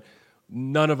times, but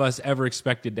none of us ever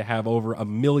expected to have over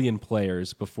 1 million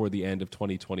players before the end of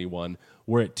 2021.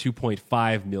 We're at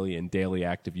 2.5 million daily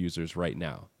active users right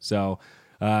now. So,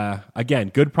 again,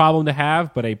 good problem to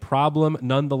have, but a problem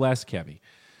nonetheless, Kevy.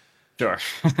 Sure.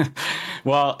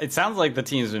 Well, it sounds like the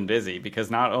team's been busy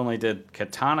because not only did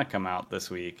Katana come out this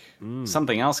week,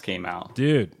 something else came out.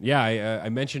 Dude, yeah, I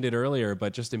mentioned it earlier,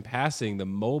 but just in passing, the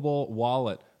mobile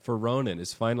wallet for Ronin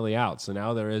is finally out. So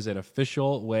now there is an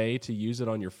official way to use it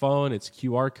on your phone. It's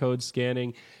QR code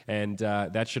scanning, and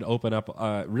that should open up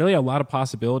really a lot of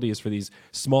possibilities for these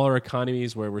smaller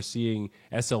economies where we're seeing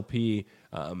SLP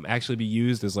actually be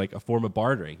used as a form of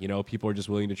bartering. People are just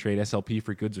willing to trade SLP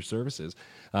for goods or services.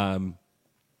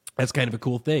 That's kind of a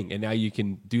cool thing. And now you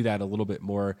can do that a little bit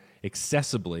more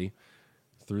accessibly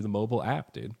through the mobile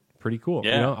app, dude. Pretty cool.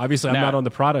 Yeah. Obviously, I'm not on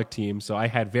the product team, so I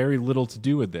had very little to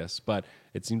do with this, but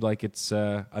it seemed like it's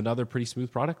another pretty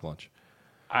smooth product launch.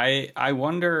 I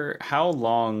wonder how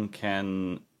long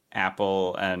can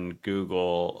Apple and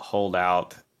Google hold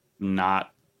out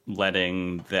not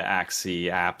letting the Axie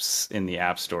apps in the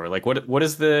App Store? What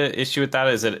is the issue with that?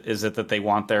 Is it that they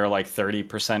want their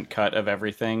 30% cut of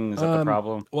everything? Is that the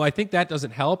problem? Well, I think that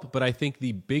doesn't help, but I think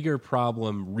the bigger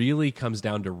problem really comes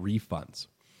down to refunds.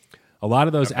 A lot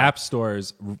of those app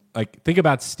stores, think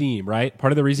about Steam, right?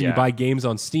 Part of the reason you buy games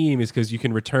on Steam is because you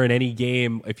can return any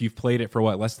game if you've played it for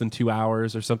less than 2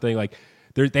 hours or something.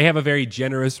 They have a very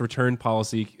generous return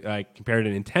policy compared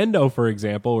to Nintendo, for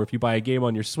example, where if you buy a game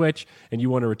on your Switch and you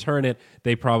want to return it,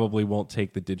 they probably won't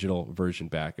take the digital version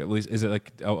back. At least, is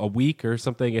it a week or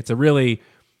something? It's a really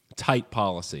tight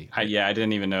policy. I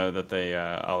didn't even know that they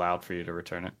allowed for you to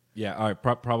return it. Yeah, all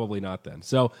right, probably not then.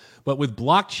 So, but with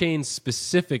blockchain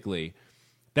specifically,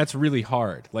 that's really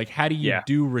hard. How do you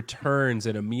do returns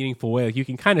in a meaningful way? You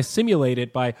can kind of simulate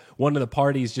it by one of the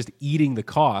parties just eating the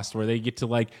cost, where they get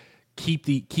to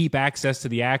keep access to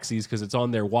the Axies because it's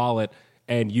on their wallet,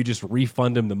 and you just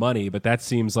refund them the money. But that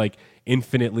seems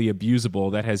infinitely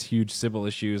abusable. That has huge civil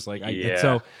issues.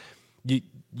 So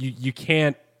you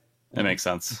can't. That makes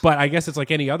sense. But I guess it's like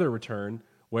any other return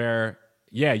where,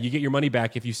 you get your money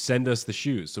back if you send us the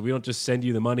shoes. So we don't just send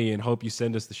you the money and hope you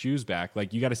send us the shoes back.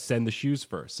 You got to send the shoes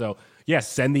first. So,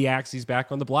 send the Axies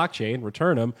back on the blockchain,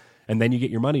 return them, and then you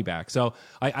get your money back. So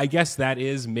I guess that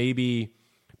is maybe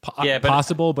Yeah, but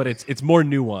possible, but it's more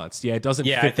nuanced. Yeah, it doesn't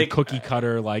fit the cookie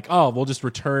cutter like, oh, we'll just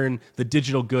return the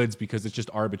digital goods because it's just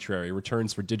arbitrary.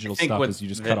 Returns for digital stuff is you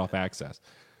just cut off access.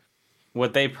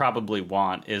 What they probably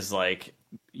want is like,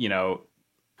 you know,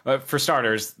 for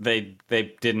starters, they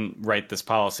didn't write this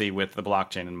policy with the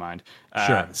blockchain in mind.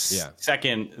 Sure. Yeah.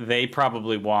 Second, they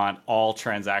probably want all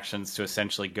transactions to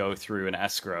essentially go through an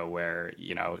escrow where,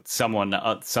 you know, someone,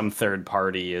 some third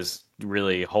party is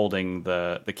really holding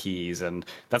the keys, and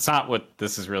that's not what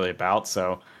this is really about.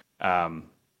 So,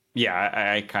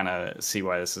 yeah, I kind of see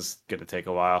why this is going to take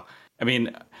a while. I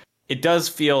mean, it does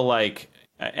feel like.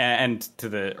 And to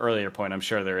the earlier point, I'm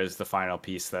sure there is the final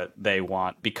piece that they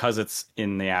want, because it's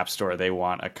in the App Store, they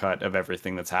want a cut of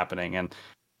everything that's happening. And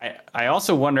I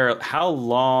also wonder, how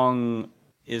long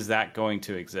is that going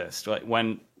to exist? Like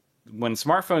when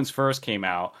smartphones first came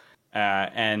out,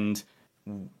 and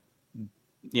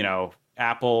you know,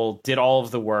 Apple did all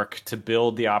of the work to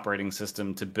build the operating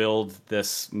system, to build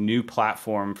this new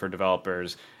platform for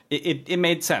developers. It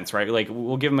made sense, right? Like,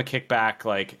 we'll give them a kickback.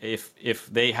 Like, if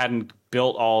they hadn't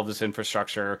built all of this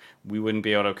infrastructure, we wouldn't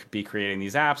be able to be creating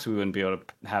these apps. We wouldn't be able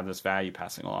to have this value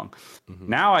passing along. Mm-hmm.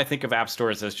 Now I think of app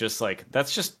stores as just like,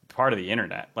 that's just part of the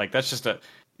internet. Like, that's just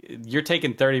you're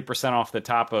taking 30% off the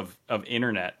top of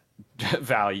internet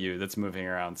value that's moving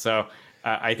around. So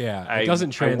it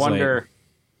doesn't translate. I wonder.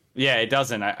 Yeah, it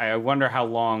doesn't. I wonder how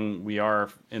long we are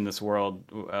in this world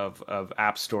of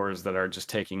app stores that are just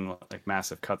taking like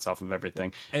massive cuts off of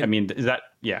everything. And I mean, is that,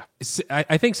 yeah.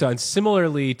 I think so. And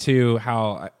similarly to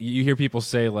how you hear people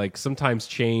say, like, sometimes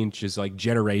change is like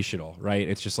generational, right?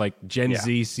 It's just like Gen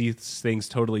Z sees things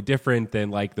totally different than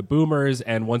like the boomers.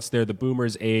 And once they're the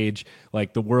boomers age,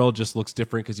 like the world just looks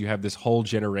different because you have this whole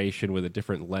generation with a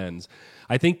different lens.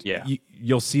 I think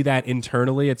you'll see that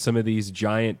internally at some of these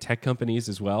giant tech companies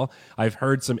as well. I've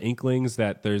heard some inklings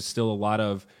that there's still a lot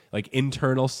of like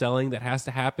internal selling that has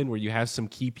to happen, where you have some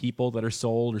key people that are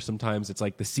sold, or sometimes it's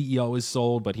like the CEO is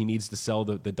sold, but he needs to sell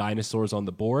the dinosaurs on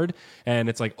the board. And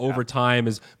it's like over time,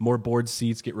 as more board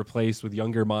seats get replaced with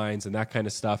younger minds and that kind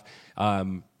of stuff,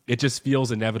 it just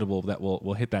feels inevitable that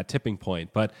we'll hit that tipping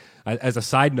point. But as a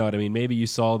side note, I mean, maybe you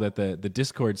saw that the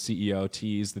Discord CEO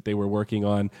teased that they were working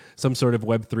on some sort of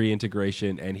Web3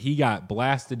 integration, and he got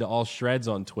blasted to all shreds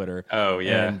on Twitter. Oh,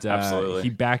 yeah, and, absolutely. He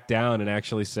backed down and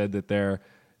actually said that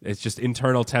it's just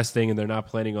internal testing, and they're not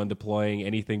planning on deploying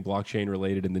anything blockchain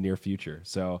related in the near future.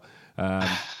 So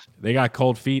they got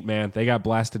cold feet, man. They got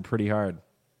blasted pretty hard.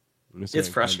 It's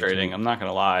frustrating. I'm not going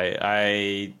to lie.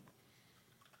 I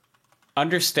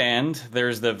understand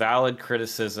there's the valid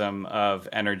criticism of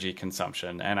energy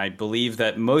consumption, and I believe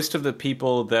that most of the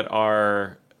people that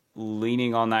are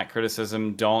leaning on that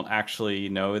criticism don't actually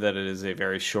know that it is a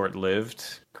very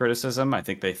short-lived criticism. I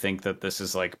think they think that this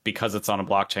is like, because it's on a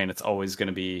blockchain, it's always going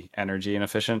to be energy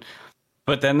inefficient.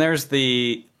 But then there's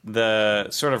the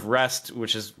sort of rest,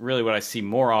 which is really what I see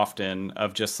more often,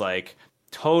 of just like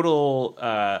total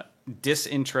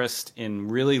disinterest in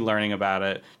really learning about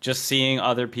it, just seeing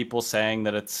other people saying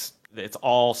that it's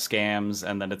all scams,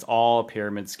 and that it's all a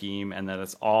pyramid scheme, and that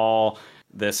it's all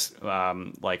this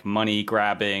like money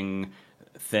grabbing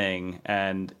thing.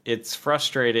 And it's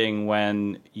frustrating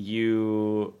when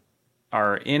you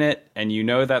are in it and you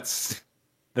know that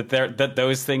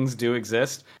those things do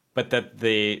exist, but that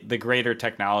the greater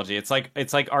technology, it's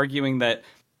like arguing that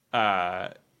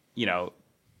you know,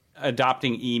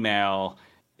 adopting email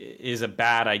is a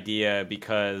bad idea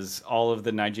because all of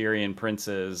the Nigerian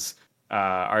princes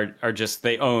are just,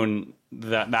 they own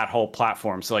that whole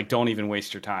platform. So like, don't even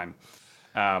waste your time.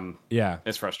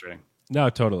 It's frustrating. No,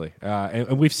 totally.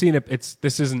 And we've seen it.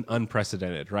 This isn't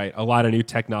unprecedented, right? A lot of new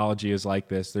technology is like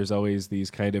this. There's always these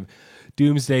kind of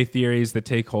doomsday theories that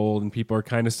take hold, and people are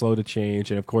kind of slow to change.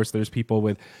 And of course, there's people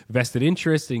with vested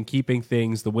interest in keeping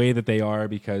things the way that they are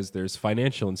because there's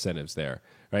financial incentives there,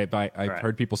 right? But I've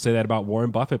heard people say that about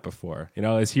Warren Buffett before. You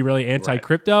know, is he really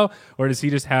anti-crypto, or does he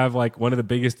just have like one of the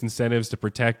biggest incentives to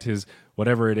protect his,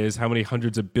 whatever it is, how many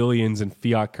hundreds of billions in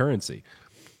fiat currency?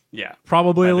 Yeah,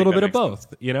 probably a little bit of both.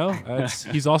 Sense. You know,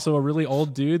 he's also a really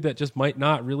old dude that just might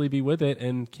not really be with it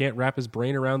and can't wrap his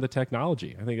brain around the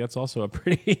technology. I think that's also a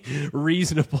pretty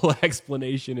reasonable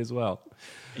explanation as well.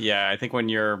 Yeah, I think when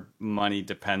your money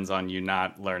depends on you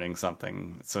not learning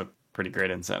something, it's a pretty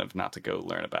great incentive not to go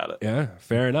learn about it. Yeah,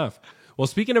 fair enough. Well,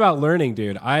 speaking about learning,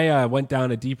 dude, I went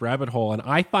down a deep rabbit hole, and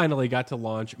I finally got to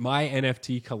launch my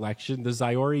NFT collection, the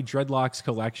Zyori Dreadlocks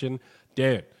collection.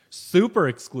 Dude, super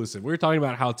exclusive. We were talking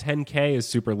about how 10K is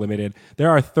super limited. There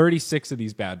are 36 of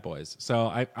these bad boys. So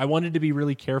I wanted to be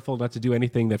really careful not to do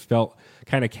anything that felt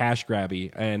kind of cash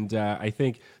grabby. And I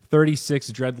think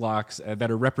 36 dreadlocks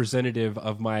that are representative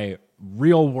of my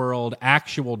real world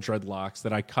actual dreadlocks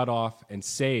that I cut off and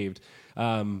saved.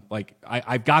 Like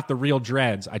I've got the real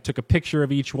dreads. I took a picture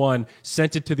of each one,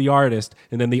 sent it to the artist,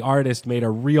 and then the artist made a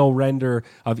real render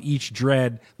of each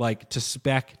dread, like to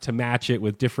spec to match it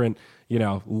with different,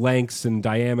 lengths and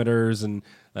diameters and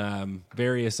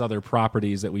various other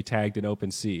properties that we tagged in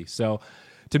OpenSea. So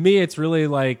to me, it's really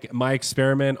like my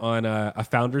experiment on a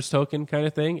founder's token kind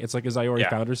of thing. It's like a Zyori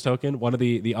founder's token. One of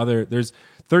the other, there's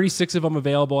 36 of them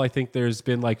available. I think there's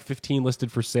been like 15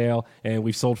 listed for sale, and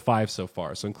we've sold 5 so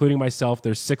far. So including myself,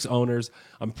 there's 6 owners.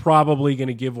 I'm probably going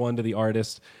to give one to the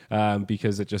artist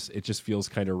because it just feels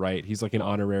kind of right. He's like an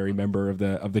honorary member of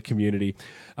the community.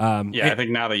 I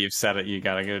think now that you've said it, you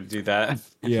got to go do that.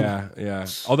 Yeah.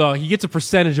 Although he gets a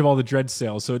percentage of all the dread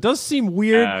sales, so it does seem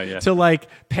weird to like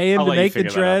pay him to make the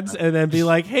dreads and then be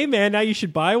like, "Hey man, now you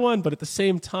should buy one." But at the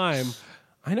same time,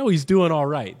 I know he's doing all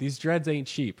right. These dreads ain't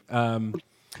cheap.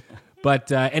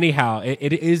 But anyhow,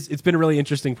 it's been a really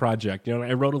interesting project.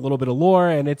 I wrote a little bit of lore,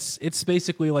 and it's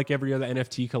basically like every other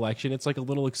NFT collection. It's like a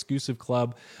little exclusive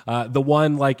club. The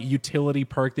one like utility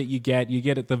perk that you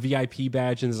get at the VIP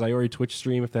badge in the Zyori Twitch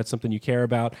stream, if that's something you care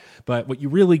about. But what you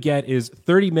really get is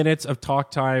 30 minutes of talk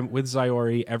time with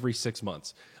Zyori every 6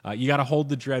 months. You got to hold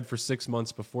the dread for 6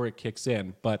 months before it kicks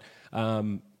in. But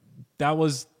that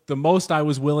was the most I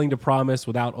was willing to promise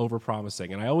without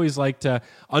over-promising. And I always like to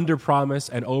under-promise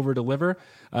and over-deliver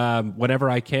whenever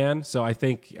I can. So I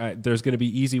think there's going to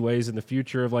be easy ways in the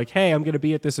future of like, hey, I'm going to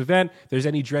be at this event. If there's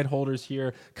any dread holders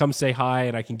here, come say hi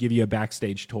and I can give you a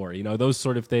backstage tour. Those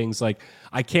sort of things. Like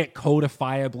I can't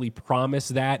codifiably promise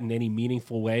that in any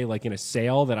meaningful way, like in a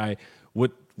sale that I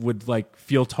would like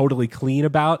feel totally clean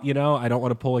about. I don't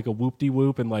want to pull like a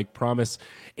whoop-de-whoop and like promise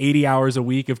 80 hours a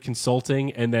week of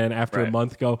consulting and then after a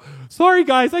month go, sorry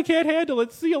guys, I can't handle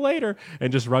it, see you later,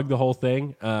 and just rug the whole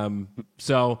thing.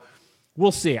 So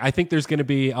we'll see. I think there's going to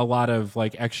be a lot of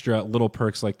like extra little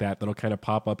perks like that'll kind of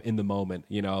pop up in the moment,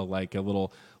 like a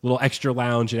little extra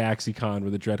lounge at AxiCon where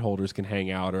the dread holders can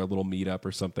hang out, or a little meetup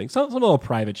or something. Some little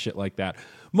private shit like that.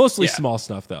 Mostly small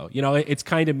stuff though. It's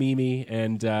kind of memey,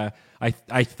 and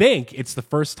I think it's the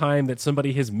first time that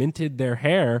somebody has minted their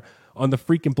hair on the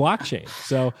freaking blockchain.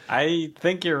 So I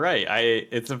think you're right.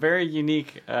 It's a very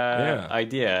unique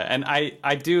idea, and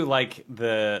I do like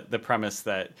the premise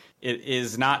that it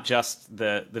is not just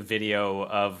the video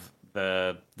of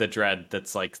the dread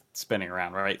that's like spinning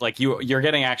around, right? Like you're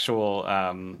getting actual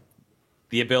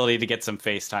the ability to get some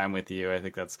FaceTime with you. I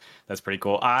think that's pretty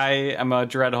cool. I am a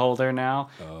dread holder now.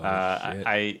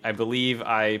 I believe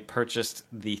I purchased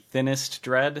the thinnest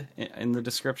dread in the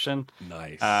description.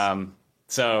 Nice.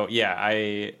 So yeah,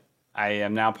 I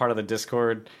am now part of the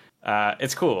Discord.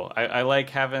 It's cool. I like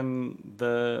having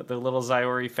the little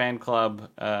Zyori fan club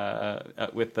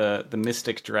with the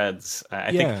mystic dreads.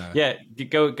 I think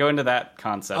go into that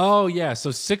concept. Oh yeah,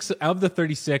 so 6 of the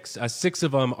 36, 6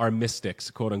 of them are mystics,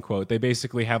 quote unquote. They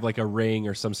basically have like a ring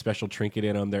or some special trinket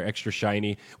in them. They're extra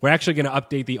shiny. We're actually going to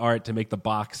update the art to make the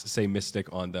box say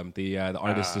mystic on them. The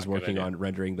artist is working on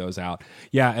rendering those out.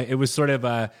 Yeah, it was sort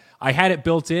of I had it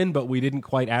built in, but we didn't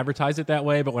quite advertise it that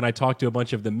way. But when I talked to a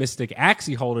bunch of the Mystic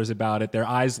Axie holders about it, their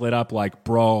eyes lit up like,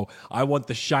 bro, I want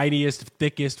the shiniest,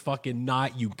 thickest fucking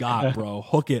knot you got, bro.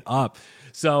 Hook it up.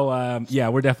 So,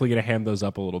 we're definitely going to ham those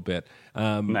up a little bit.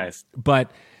 Nice.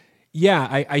 But, yeah,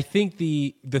 I think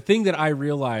the thing that I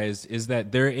realized is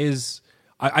that there is...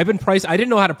 I didn't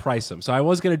know how to price them, so I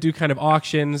was going to do kind of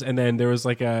auctions, and then there was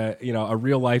like a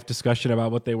real life discussion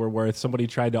about what they were worth. Somebody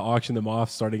tried to auction them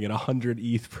off, starting at 100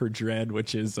 ETH per dread,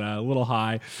 which is a little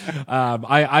high.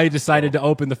 I decided to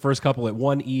open the first couple at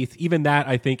 1 ETH. Even that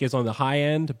I think is on the high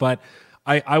end, but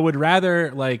I would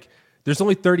rather like. There's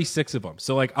only 36 of them.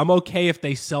 So like I'm okay if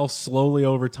they sell slowly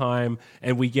over time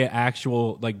and we get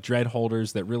actual like dread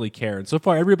holders that really care. And so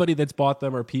far everybody that's bought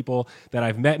them are people that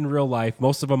I've met in real life.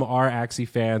 Most of them are Axie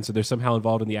fans, so they're somehow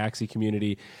involved in the Axie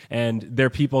community, and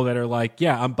they're people that are like,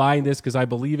 yeah, I'm buying this because I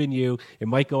believe in you. It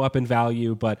might go up in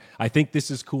value, but I think this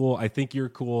is cool. I think you're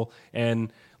cool.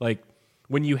 And like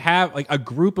when you have like a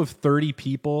group of 30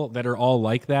 people that are all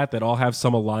like that all have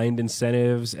some aligned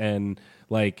incentives and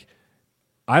like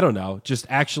I don't know, just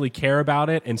actually care about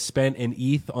it and spend an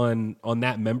ETH on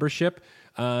that membership,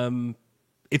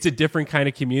 it's a different kind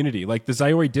of community. Like the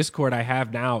Zyori Discord I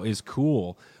have now is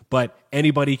cool, but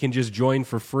anybody can just join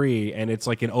for free, and it's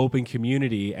like an open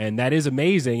community, and that is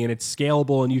amazing, and it's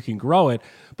scalable, and you can grow it,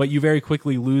 but you very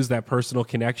quickly lose that personal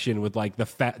connection with like the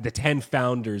 10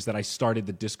 founders that I started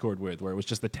the Discord with, where it was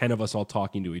just the 10 of us all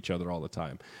talking to each other all the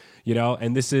time,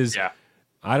 And this is... Yeah.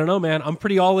 I don't know, man. I'm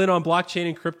pretty all in on blockchain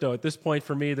and crypto at this point.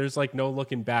 For me, there's like no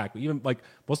looking back. Even like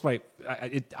most of my,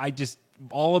 I just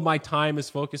all of my time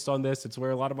is focused on this. It's where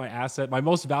a lot of my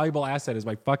most valuable asset is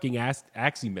my fucking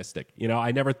Axie Mystic. You know,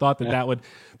 I never thought that would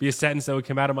be a sentence that would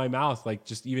come out of my mouth like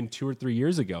just even 2 or 3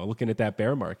 years ago, looking at that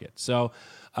bear market. So,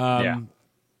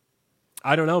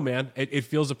 I don't know, man. It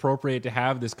feels appropriate to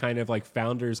have this kind of like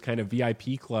founders kind of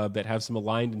VIP club that have some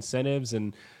aligned incentives,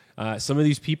 and some of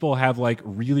these people have like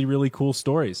really, really cool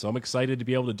stories. So I'm excited to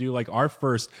be able to do like our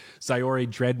first Sayori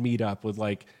Dread meetup with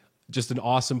like just an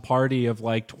awesome party of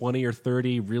like 20 or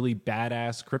 30 really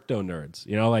badass crypto nerds.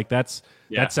 You know, like that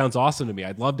sounds awesome to me.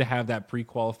 I'd love to have that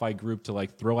pre-qualified group to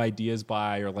like throw ideas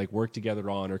by or like work together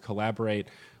on or collaborate.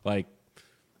 Like,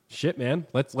 shit, man.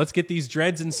 Let's get these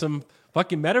dreads in some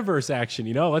fucking metaverse action.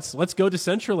 You know, let's go to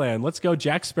Decentraland. Let's go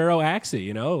Jack Sparrow Axie.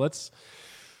 You know, let's.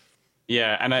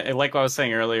 Yeah, and I like what I was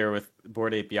saying earlier with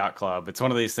Bored Ape Yacht Club. It's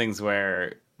one of these things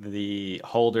where the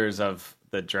holders of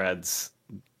the dreads,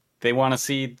 they want to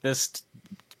see this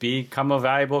become a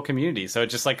valuable community. So it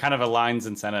just like kind of aligns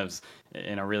incentives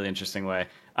in a really interesting way.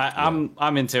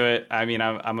 I'm into it. I mean,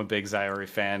 I'm a big Zyori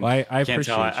fan. Well, I can't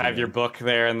tell. I have your book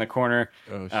there in the corner.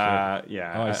 Oh shit!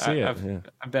 I see it.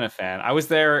 I've been a fan. I was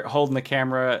there holding the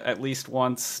camera at least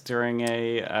once during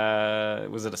a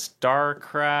was it a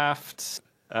StarCraft?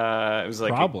 It was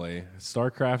like probably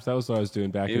StarCraft. That was what I was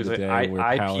doing back in the day.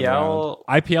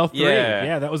 IPL 3.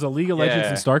 Yeah, that was a League of Legends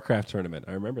and StarCraft tournament.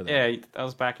 I remember that. Yeah, that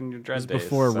was back in your dread days.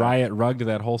 Before Riot rugged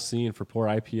that whole scene for poor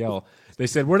IPL. They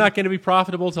said we're not going to be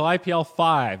profitable till IPL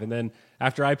 5, and then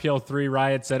after IPL 3,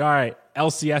 Riot said, "All right,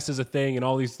 LCS is a thing, and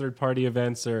all these third-party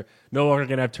events are no longer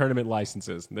going to have tournament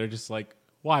licenses." And they're just like,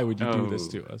 "Why would you do this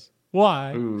to us? Why?"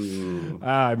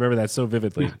 I remember that so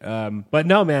vividly. But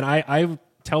no, man, I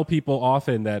tell people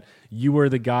often that you were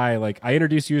the guy, like I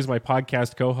introduced you as my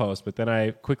podcast co-host, but then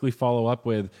I quickly follow up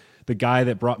with the guy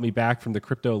that brought me back from the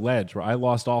crypto ledge where I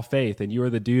lost all faith. And you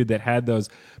were the dude that had those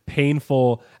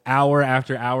painful hour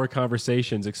after hour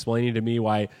conversations explaining to me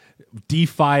why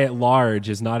DeFi at large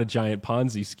is not a giant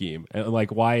Ponzi scheme, and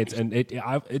like why it's, and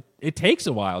it takes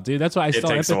a while, dude. That's why I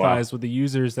still empathize with the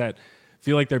users that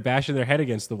feel like they're bashing their head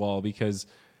against the wall, because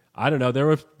I don't know. There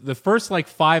were the first like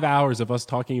 5 hours of us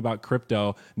talking about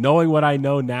crypto, knowing what I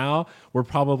know now, were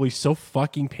probably so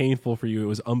fucking painful for you. It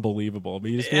was unbelievable.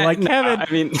 But you just be like,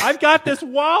 Kevin, I've got this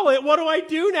wallet. What do I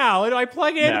do now? Do I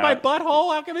plug it into my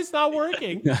butthole? How come it's not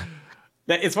working?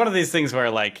 It's one of these things where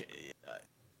like,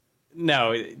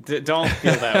 no, don't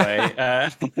feel that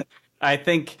way. I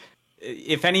think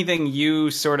if anything,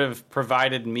 you sort of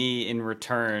provided me in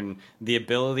return the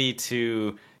ability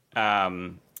to,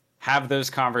 have those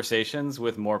conversations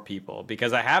with more people,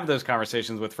 because I have those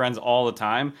conversations with friends all the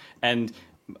time, and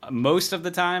most of the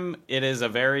time it is a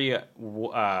very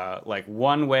like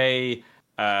one-way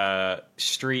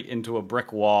street into a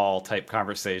brick wall type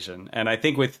conversation. And I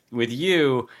think with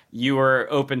you were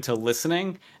open to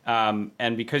listening,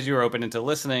 and because you were open into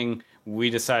listening, we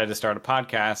decided to start a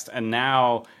podcast. And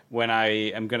now when I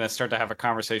am going to start to have a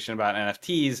conversation about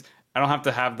NFTs, I don't have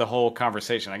to have the whole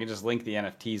conversation. I can just link the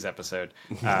NFTs episode.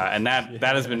 And that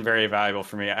has been very valuable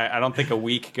for me. I don't think a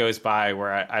week goes by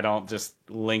where I don't just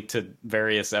link to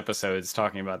various episodes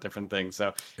talking about different things.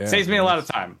 So it saves me a lot of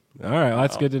time. All right. Well,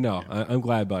 that's good to know. I'm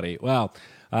glad, buddy. Well,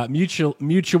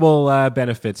 mutual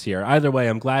benefits here. Either way,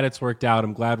 I'm glad it's worked out.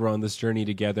 I'm glad we're on this journey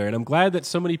together, and I'm glad that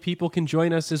so many people can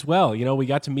join us as well. You know, we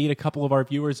got to meet a couple of our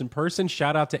viewers in person.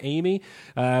 Shout out to Amy.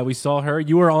 We saw her.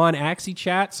 You were on Axie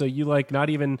Chat, so you like not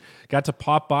even got to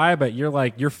pop by, but you're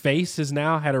like, your face has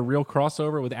now had a real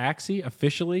crossover with Axie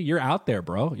officially. You're out there,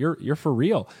 bro. You're for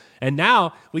real. And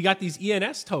now we got these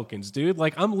ENS tokens, dude.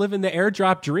 Like, I'm living the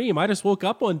airdrop dream. I just woke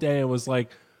up one day and was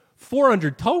like,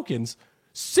 400 tokens.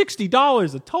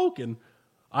 $60 a token.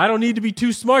 I don't need to be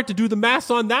too smart to do the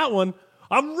math on that one.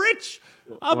 I'm rich.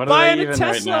 I'm buying a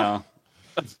Tesla.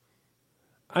 Right,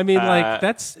 I mean, like,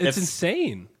 it's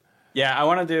insane. Yeah, I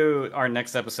want to do our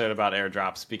next episode about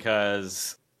airdrops,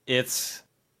 because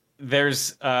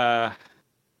there's a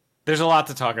lot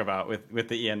to talk about with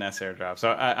the ENS airdrop.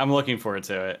 So I'm looking forward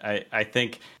to it. I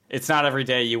think it's not every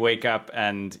day you wake up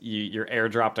and you're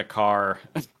airdropped a car.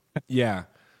 Yeah.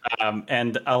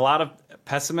 And a lot of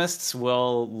pessimists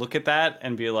will look at that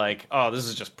and be like, oh, this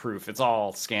is just proof. It's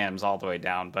all scams all the way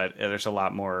down. But there's a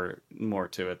lot more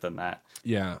to it than that.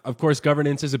 Yeah, of course,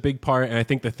 governance is a big part. And I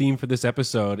think the theme for this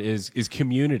episode is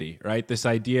community, right? This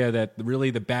idea that really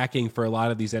the backing for a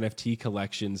lot of these NFT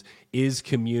collections is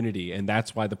community. And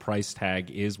that's why the price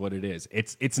tag is what it is.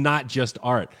 It's not just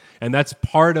art. And that's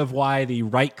part of why the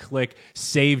right-click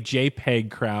save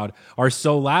JPEG crowd are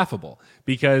so laughable.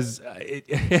 Because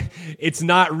it's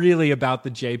not really about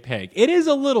about the JPEG. It is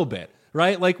a little bit,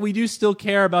 right? Like, we do still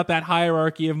care about that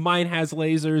hierarchy of mine has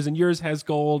lasers and yours has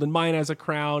gold and mine has a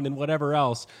crown and whatever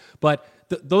else. But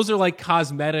those are like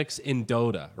cosmetics in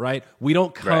Dota, right? We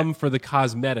don't come for the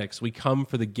cosmetics. We come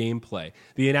for the gameplay.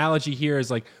 The analogy here is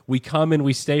like, we come and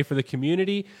we stay for the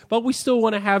community, but we still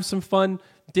want to have some fun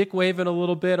dick waving a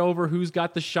little bit over who's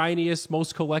got the shiniest,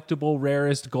 most collectible,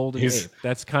 rarest golden ape.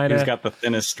 That's kind of... Who's got the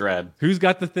thinnest dread. Who's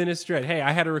got the thinnest dread? Hey,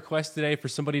 I had a request today for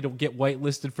somebody to get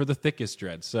whitelisted for the thickest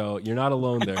dread. So you're not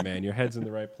alone there, man. Your head's in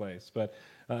the right place. But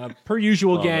per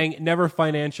usual, gang, never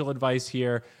financial advice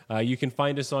here. You can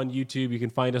find us on YouTube. You can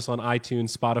find us on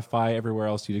iTunes, Spotify, everywhere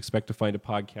else you'd expect to find a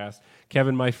podcast.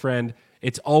 Kevin, my friend,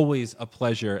 it's always a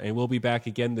pleasure. And we'll be back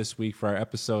again this week for our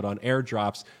episode on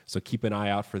airdrops. So keep an eye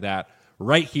out for that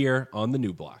right here on the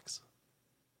New Blocks.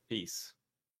 Peace.